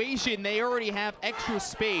situation, they already have extra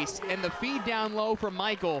space, and the feed down low from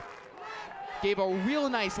Michael gave a real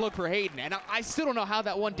nice look for Hayden. And I still don't know how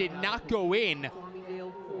that one did not go in.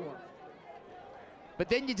 But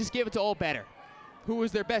then you just give it to Allbetter, who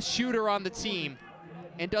is their best shooter on the team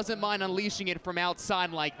and doesn't mind unleashing it from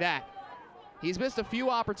outside like that. He's missed a few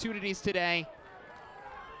opportunities today,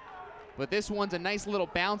 but this one's a nice little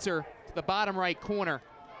bouncer to the bottom right corner.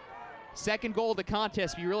 Second goal of the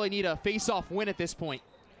contest. You really need a face-off win at this point.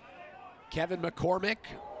 Kevin McCormick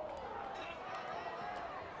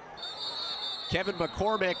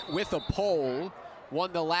with a pole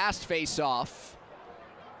won the last face-off.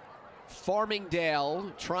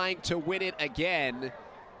 Farmingdale trying to win it again.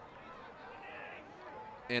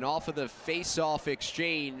 And off of the face-off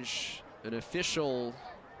exchange, an official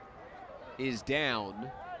is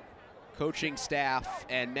down. Coaching staff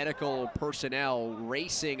and medical personnel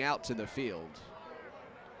racing out to the field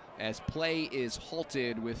as play is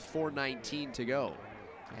halted with 4:19 to go.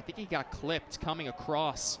 I think he got clipped coming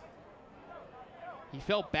across. He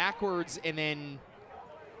fell backwards and then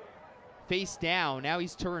face down. Now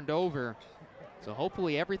he's turned over. So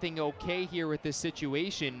hopefully everything okay here with this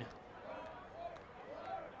situation.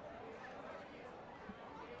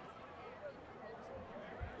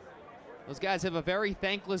 Those guys have a very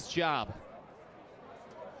thankless job.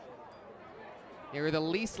 They're the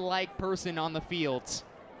least liked person on the field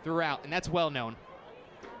throughout, and that's well known.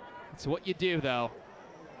 It's what you do, though.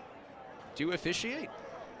 Do you officiate?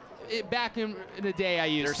 Back in the day, I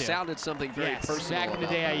used to. There sounded something very personal. Back in the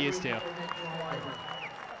day, I used to.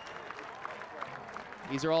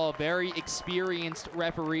 These are all very experienced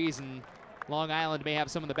referees, and Long Island may have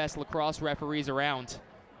some of the best lacrosse referees around.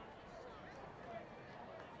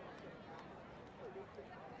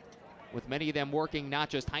 With many of them working not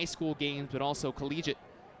just high school games, but also collegiate.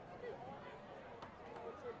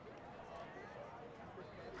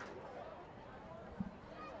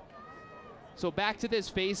 So back to this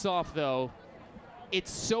face-off, though.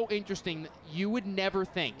 It's so interesting. You would never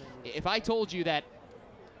think, if I told you that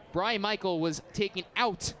Brian Michael was taken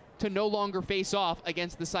out to no longer face off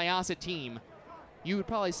against the Syosset team, you would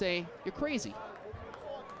probably say, you're crazy.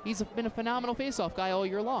 He's been a phenomenal face-off guy all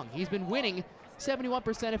year long. He's been winning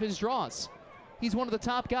 71% of his draws. He's one of the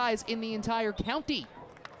top guys in the entire county,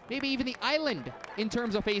 maybe even the island in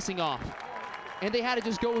terms of facing off. And they had to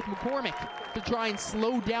just go with McCormick to try and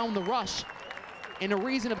slow down the rush. And a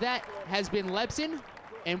reason of that has been Lebson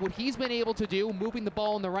and what he's been able to do, moving the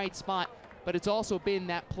ball in the right spot, but it's also been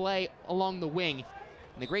that play along the wing.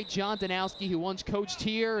 And the great John Danowski, who once coached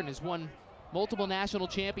here and has won multiple national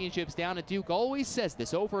championships down at Duke, always says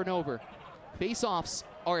this over and over. Face-offs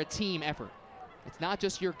are a team effort. It's not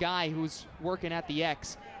just your guy who's working at the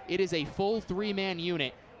X. It is a full three-man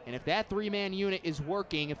unit. And if that three-man unit is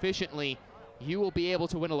working efficiently, you will be able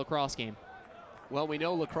to win a lacrosse game. Well, we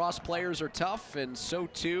know lacrosse players are tough, and so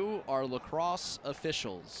too are lacrosse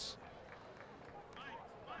officials.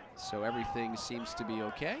 So everything seems to be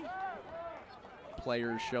okay.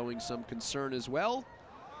 Players showing some concern as well.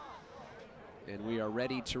 And we are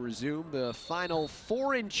ready to resume the final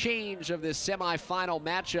 4 and change of this semifinal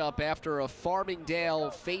matchup after a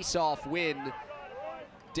Farmingdale face-off win.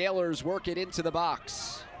 Dalers work it into the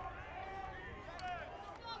box.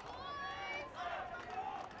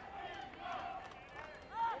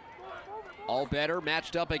 Allbetter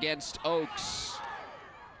matched up against Oaks.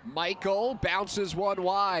 Michael bounces one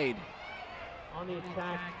wide. On the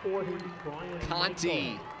attack, 40, Brian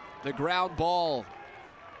Conti, Michael. the ground ball,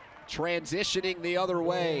 transitioning the other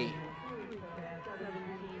way.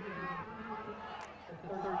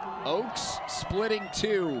 Oaks splitting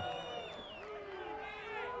 2.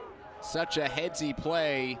 Such a headsy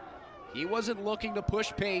play. He wasn't looking to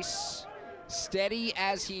push pace. Steady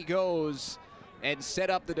as he goes and set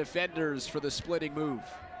up the defenders for the splitting move.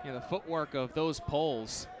 Yeah, the footwork of those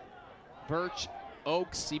poles. Birch,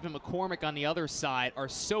 Oaks, even McCormick on the other side are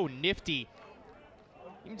so nifty.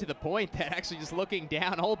 Even to the point that actually just looking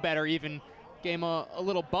down, Allbetter even gave him a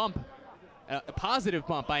little bump, a positive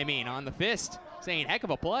bump, I mean, on the fist, saying heck of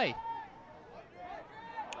a play.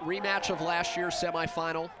 Rematch of last year's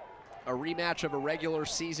semifinal, a rematch of a regular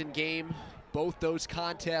season game Both those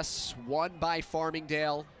contests won by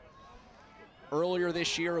Farmingdale. Earlier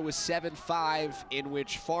this year, it was 7-5, in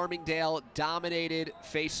which Farmingdale dominated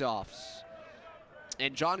faceoffs.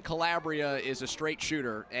 And John Calabria is a straight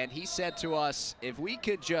shooter, and he said to us, if we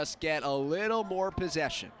could just get a little more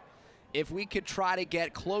possession, if we could try to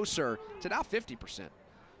get closer to now 50%,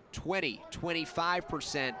 20,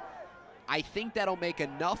 25%, I think that'll make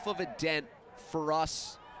enough of a dent for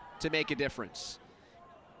us to make a difference.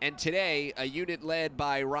 And today, a unit led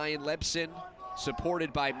by Ryan Lebson,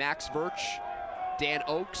 supported by Max Verch, Dan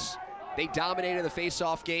Oakes, they dominated the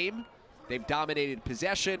face-off game. They've dominated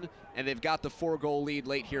possession, and they've got the 4-goal lead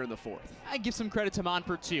late here in the fourth. I give some credit to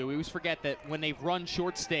Monfort, too. We always forget that when they've run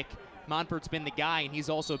short stick, Monfort's been the guy, and he's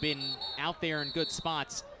also been out there in good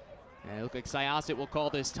spots. And it looks like Syosset will call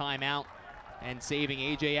this timeout and saving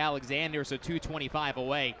A.J. Alexander, so 2:25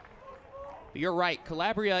 away. But you're right,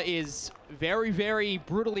 Calabria is very, very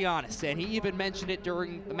brutally honest, and he even mentioned it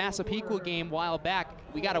during the Massapequa game a while back.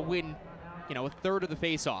 We got to win, a third of the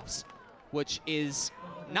faceoffs, which is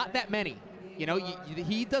not that many.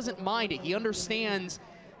 He doesn't mind it. He understands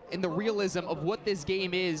in the realism of what this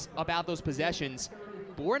game is about those possessions.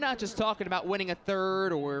 But we're not just talking about winning a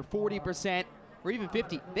third or 40% or even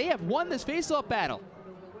 50. They have won this faceoff battle.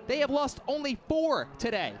 They have lost only 4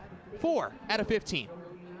 today. 4 out of 15.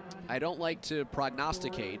 I don't like to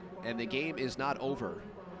prognosticate, and the game is not over.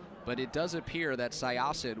 But it does appear that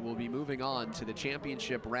Syosset will be moving on to the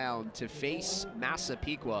championship round to face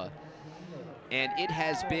Massapequa. And it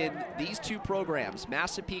has been these two programs,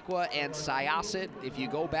 Massapequa and Syosset. If you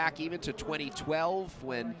go back even to 2012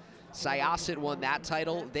 when Syosset won that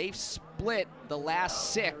title, they've split the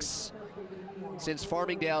last 6 since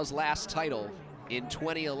Farmingdale's last title in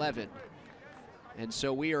 2011. And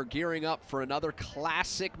so we are gearing up for another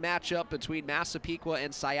classic matchup between Massapequa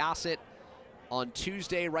and Syosset on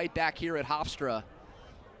Tuesday, right back here at Hofstra.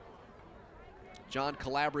 John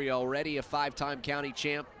Calabria, already a 5-time county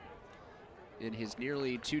champ in his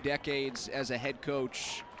nearly 2 decades as a head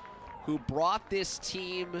coach, who brought this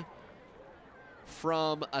team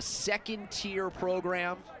from a second-tier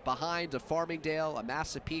program behind a Farmingdale, a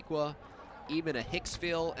Massapequa, even a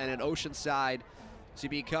Hicksville and an Oceanside, to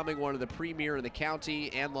becoming one of the premier in the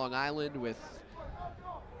county and Long Island with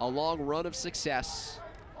a long run of success.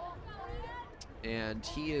 And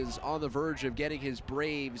he is on the verge of getting his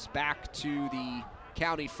Braves back to the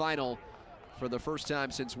county final for the first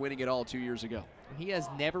time since winning it all 2 years ago. He has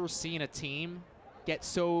never seen a team get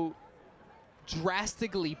so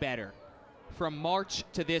drastically better from March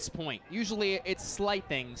to this point. Usually it's slight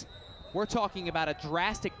things. We're talking about a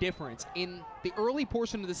drastic difference. In the early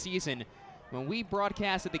portion of the season, when we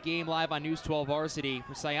broadcasted the game live on News 12 Varsity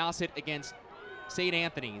for Syosset against St.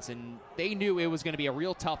 Anthony's, and they knew it was going to be a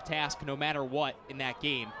real tough task no matter what in that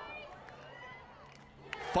game.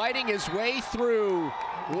 Fighting his way through,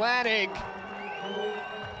 Lanning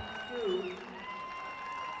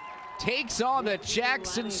takes on the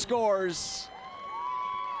checks and scores.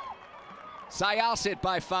 Syosset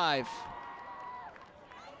by 5.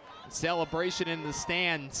 Celebration in the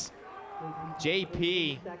stands.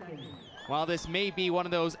 JP, while this may be one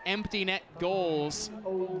of those empty net goals,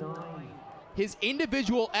 his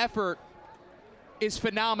individual effort is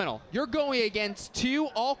phenomenal. You're going against 2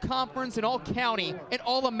 all-conference and all-county and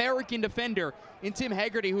all-American defender in Tim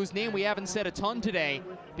Hegarty, whose name we haven't said a ton today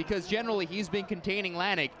because generally he's been containing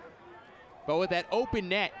Lanning. But with that open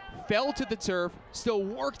net, fell to the turf, still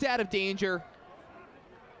worked out of danger,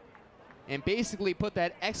 and basically put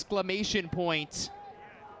that exclamation point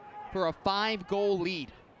for a 5-goal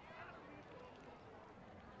lead.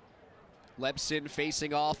 Lebson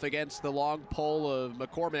facing off against the long pole of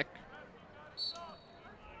McCormick.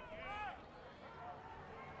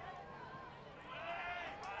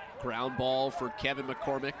 Ground ball for Kevin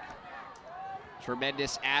McCormick.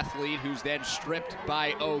 Tremendous athlete who's then stripped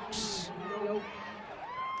by Oakes.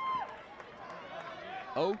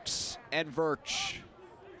 Oakes and Verch.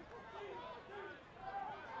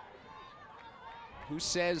 Who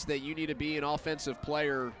says that you need to be an offensive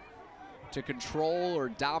player to control or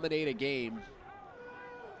dominate a game?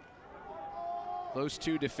 Those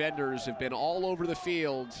 2 defenders have been all over the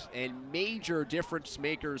field and major difference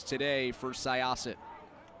makers today for Syosset.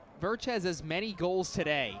 Verch has as many goals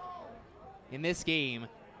today in this game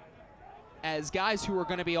as guys who are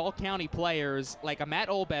going to be all-county players, like a Matt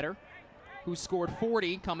Olbetter, who scored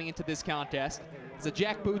 40 coming into this contest. There's a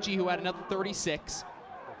Jack Bucci who had another 36.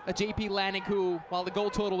 A JP Lanning who, while the goal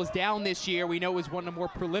total was down this year, we know is one of the more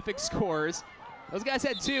prolific scorers. Those guys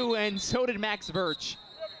had 2, and so did Max Verch.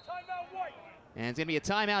 And it's going to be a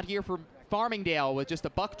timeout here for Farmingdale with just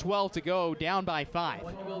 $1:12 to go, down by 5.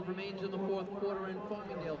 1-12 remains in the fourth quarter in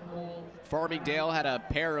Farmingdale. Call. Farmingdale had a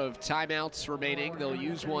pair of timeouts remaining. They'll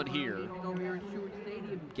use one here.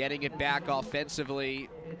 Getting it back offensively,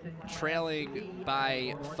 trailing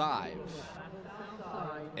by 5.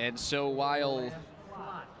 And so while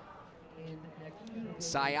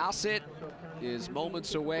Syosset is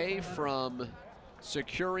moments away from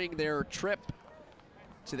securing their trip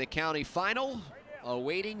to the county final,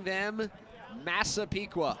 awaiting them,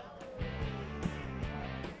 Massapequa.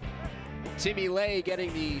 Timmy Lay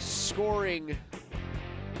getting the scoring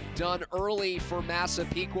done early for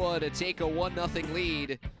Massapequa to take a 1-0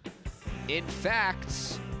 lead. In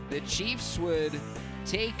fact, the Chiefs would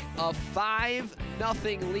take a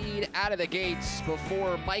 5-0 lead out of the gates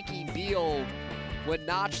before Mikey Beal would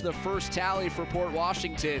notch the first tally for Port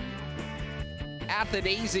Washington.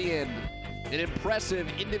 Athanasian, an impressive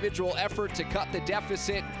individual effort to cut the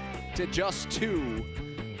deficit to just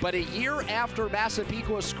 2. But a year after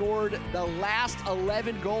Massapequa scored the last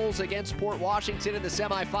 11 goals against Port Washington in the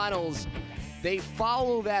semifinals, they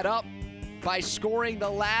follow that up by scoring the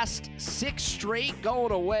last 6 straight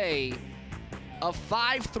going away. A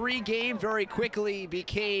 5-3 game very quickly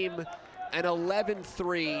became an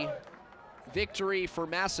 11-3 victory for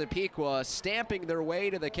Massapequa, stamping their way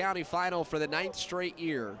to the county final for the 9th straight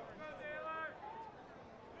year.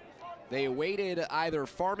 They awaited either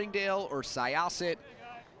Farmingdale or Syosset,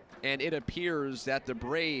 and it appears that the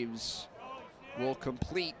Braves will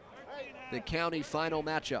complete the county final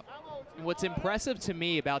matchup. What's impressive to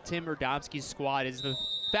me about Tim Radomski's squad is the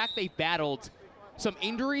fact they battled some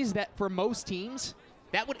injuries that for most teams,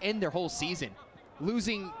 that would end their whole season.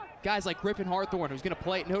 Losing guys like Griffin Hawthorne, who's going to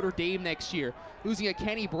play at Notre Dame next year. Losing a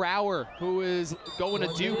Kenny Brower, who is going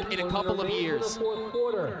to Duke in a couple of years.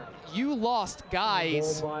 You lost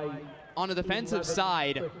guys on the defensive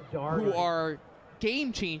side who are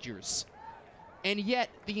game changers. And yet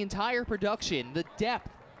the entire production, the depth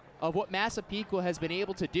of what Massapequa has been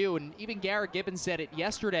able to do, and even Garrett Gibbons said it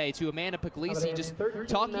yesterday to Amanda Puglisi, just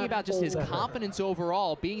talking about just his confidence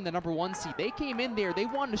overall being the #1 seed. They came in there, they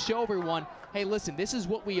wanted to show everyone, hey, listen, this is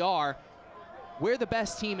what we are. We're the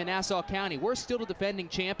best team in Nassau County. We're still the defending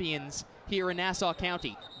champions here in Nassau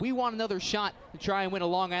County. We want another shot to try and win a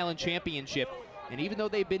Long Island championship. And even though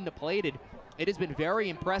they've been depleted, it has been very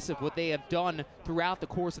impressive what they have done throughout the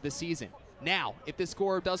course of the season. Now, if this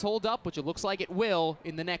score does hold up, which it looks like it will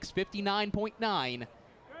in the next 59.9,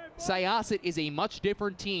 Syosset is a much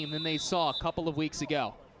different team than they saw a couple of weeks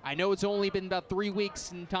ago. I know it's only been about 3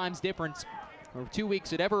 weeks in time's difference, or 2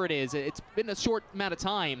 weeks, whatever it is. It's been a short amount of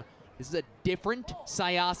time. This is a different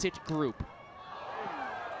Syosset group.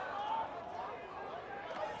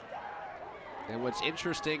 And what's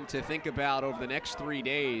interesting to think about over the next 3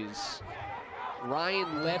 days,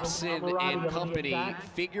 Ryan Lebson and company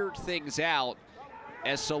figured things out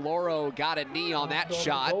as Soloro got a knee on that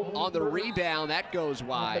shot. On the rebound, that goes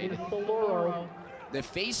wide. The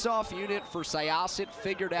face-off unit for Syosset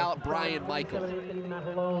figured out Brian Michael.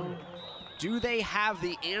 Do they have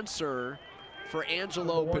the answer for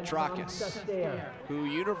Angelo Petrakis, who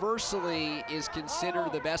universally is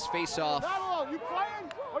considered the best face-off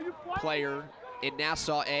player in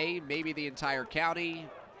Nassau A, maybe the entire county,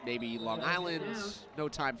 maybe Long Island? No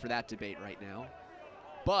time for that debate right now.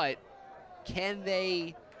 But can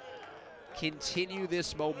they continue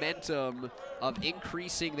this momentum of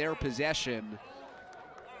increasing their possession?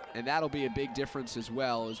 And that'll be a big difference as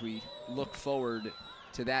well as we look forward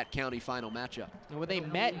to that county final matchup. And when they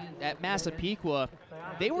met at Massapequa,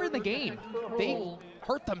 they were in the game. They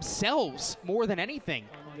hurt themselves more than anything.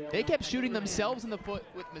 They kept shooting themselves in the foot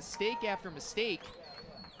with mistake after mistake.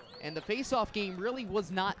 And the face-off game really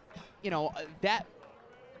was not, that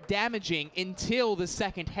damaging until the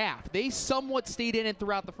second half. They somewhat stayed in it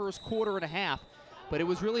throughout the first quarter and a half, but it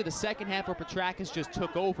was really the second half where Petrakis just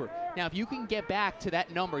took over. Now, if you can get back to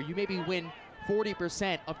that number, you maybe win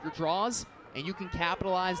 40% of your draws, and you can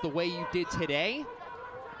capitalize the way you did today,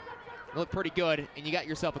 you look pretty good, and you got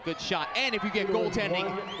yourself a good shot. And if you get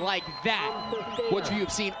goaltending like that, which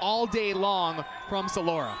you've seen all day long from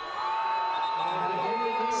Soloro.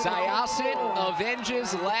 Syosset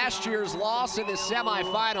avenges last year's loss in the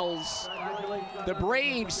semifinals. The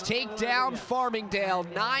Braves take down Farmingdale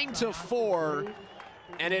 9-4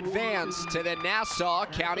 and advance to the Nassau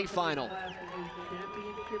County Final.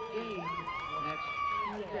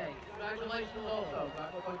 Congratulations also,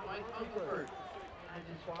 Dr. Mike Hungerford and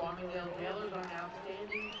his Farmingdale Tailors on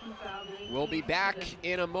outstanding 2018. We'll be back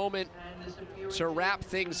in a moment to wrap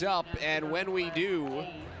things up, and when we do,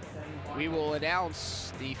 we will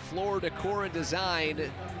announce the floor decor and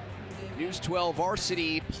design News 12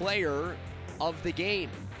 Varsity Player of the Game.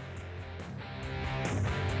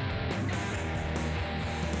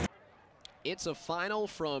 It's a final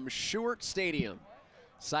from Stewart Stadium.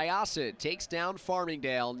 Syosset takes down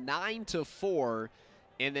Farmingdale 9-4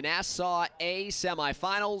 in the Nassau A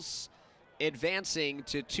semifinals, advancing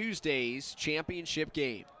to Tuesday's championship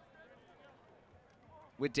game.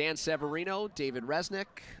 With Dan Severino, David Resnick,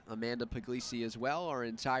 Amanda Puglisi as well, our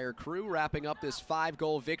entire crew wrapping up this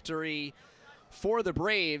 5-goal victory for the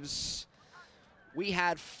Braves. We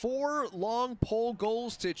had 4 long pole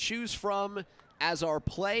goals to choose from as our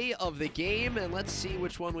play of the game, and let's see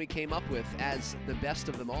which one we came up with as the best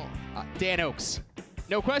of them all. Dan Oakes.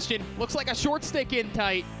 No question. Looks like a short stick in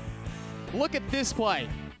tight. Look at this play.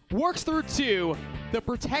 Works through 2. The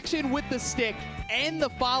protection with the stick and the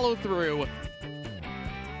follow through.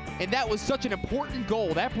 And that was such an important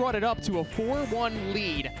goal. That brought it up to a 4-1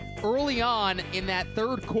 lead early on in that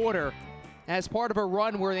third quarter as part of a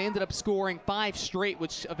run where they ended up scoring 5 straight,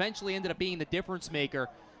 which eventually ended up being the difference maker.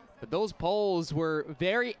 But those poles were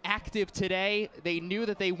very active today. They knew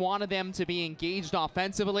that they wanted them to be engaged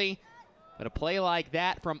offensively. But a play like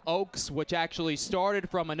that from Oakes, which actually started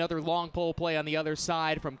from another long pole play on the other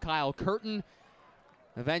side from Kyle Curtin.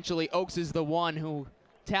 Eventually, Oakes is the one who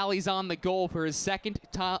tallies on the goal for his second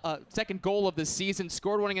goal of the season.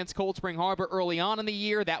 Scored one against Cold Spring Harbor early on in the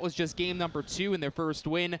year. That was just game number 2 in their first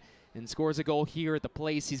win. And scores a goal here at the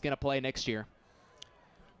place he's going to play next year.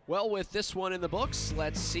 Well, with this one in the books,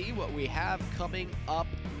 let's see what we have coming up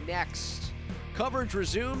next. Coverage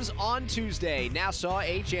resumes on Tuesday, Nassau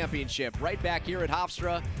A Championship, right back here at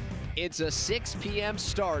Hofstra. It's a 6 p.m.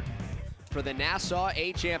 start for the Nassau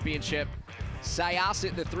A Championship.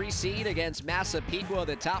 Syosset, the 3 seed, against Massapequa,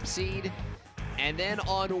 the top seed. And then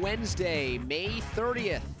on Wednesday, May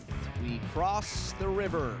 30th, we cross the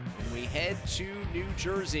river and we head to New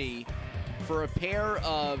Jersey for a pair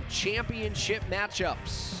of championship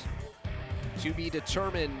matchups to be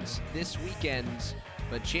determined this weekend,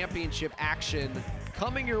 but championship action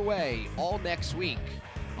coming your way all next week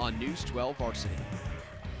on News 12 Varsity.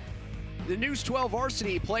 The News 12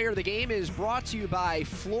 Varsity Player of the Game is brought to you by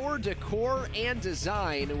Floor Decor and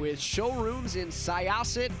Design, with showrooms in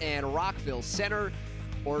Syosset and Rockville Center,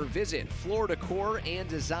 or visit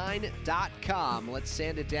floordecoranddesign.com. Let's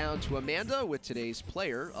send it down to Amanda with today's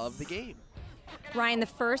Player of the Game. Ryan, the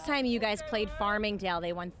first time you guys played Farmingdale,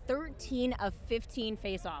 they won 13 of 15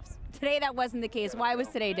 face-offs. Today that wasn't the case. Why was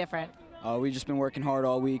today different? We've just been working hard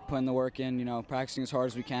all week, putting the work in, practicing as hard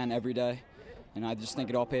as we can every day. And I just think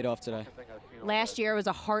it all paid off today. Last year was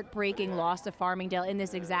a heartbreaking loss to Farmingdale in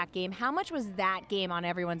this exact game. How much was that game on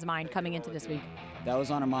everyone's mind coming into this week? That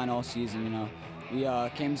was on our mind all season, We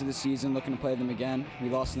came into the season looking to play them again. We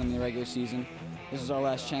lost them in the regular season. This was our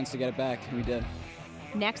last chance to get it back, and we did.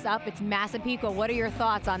 Next up, it's Massapequa. What are your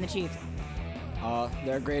thoughts on the Chiefs?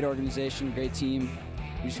 They're a great organization, great team.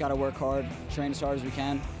 We just got to work hard, train as hard as we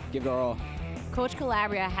can, give it our all. Coach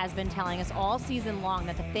Calabria has been telling us all season long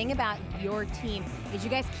that the thing about your team is you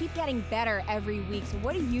guys keep getting better every week. So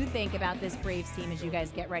what do you think about this Braves team as you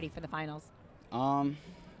guys get ready for the finals? I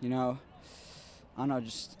don't know,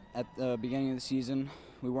 just at the beginning of the season,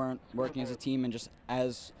 we weren't working as a team, and just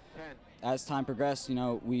as time progressed,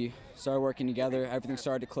 we started working together, everything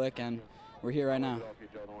started to click, and we're here right now.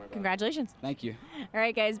 Congratulations. Thank you. All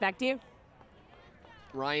right, guys, back to you.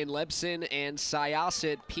 Ryan Lebson and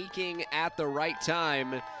Syosset peaking at the right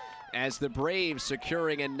time as the Braves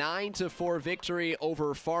securing a 9-4 victory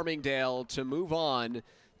over Farmingdale to move on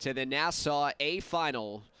to the Nassau A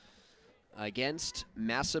final against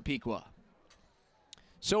Massapequa.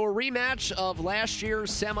 So a rematch of last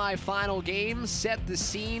year's semifinal game set the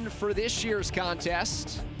scene for this year's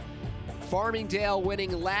contest. Farmingdale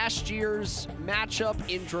winning last year's matchup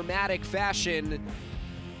in dramatic fashion,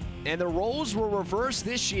 and the roles were reversed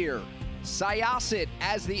this year. Syosset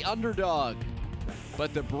as the underdog,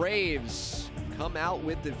 but the Braves come out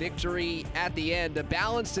with the victory at the end. A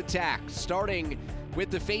balanced attack starting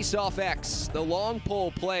with the face-off X, the long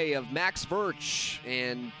pole play of Max Verch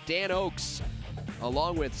and Dan Oakes,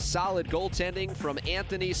 along with solid goaltending from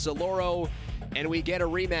Anthony Soloro, and we get a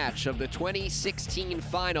rematch of the 2016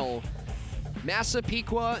 final.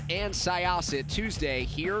 Massapequa and Syosset Tuesday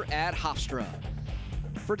here at Hofstra.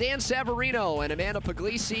 For Dan Severino and Amanda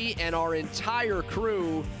Puglisi and our entire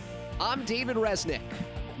crew, I'm David Resnick.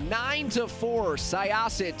 9-4,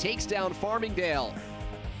 Syosset takes down Farmingdale.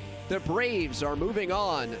 The Braves are moving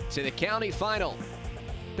on to the county final.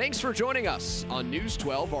 Thanks for joining us on News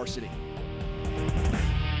 12 Varsity.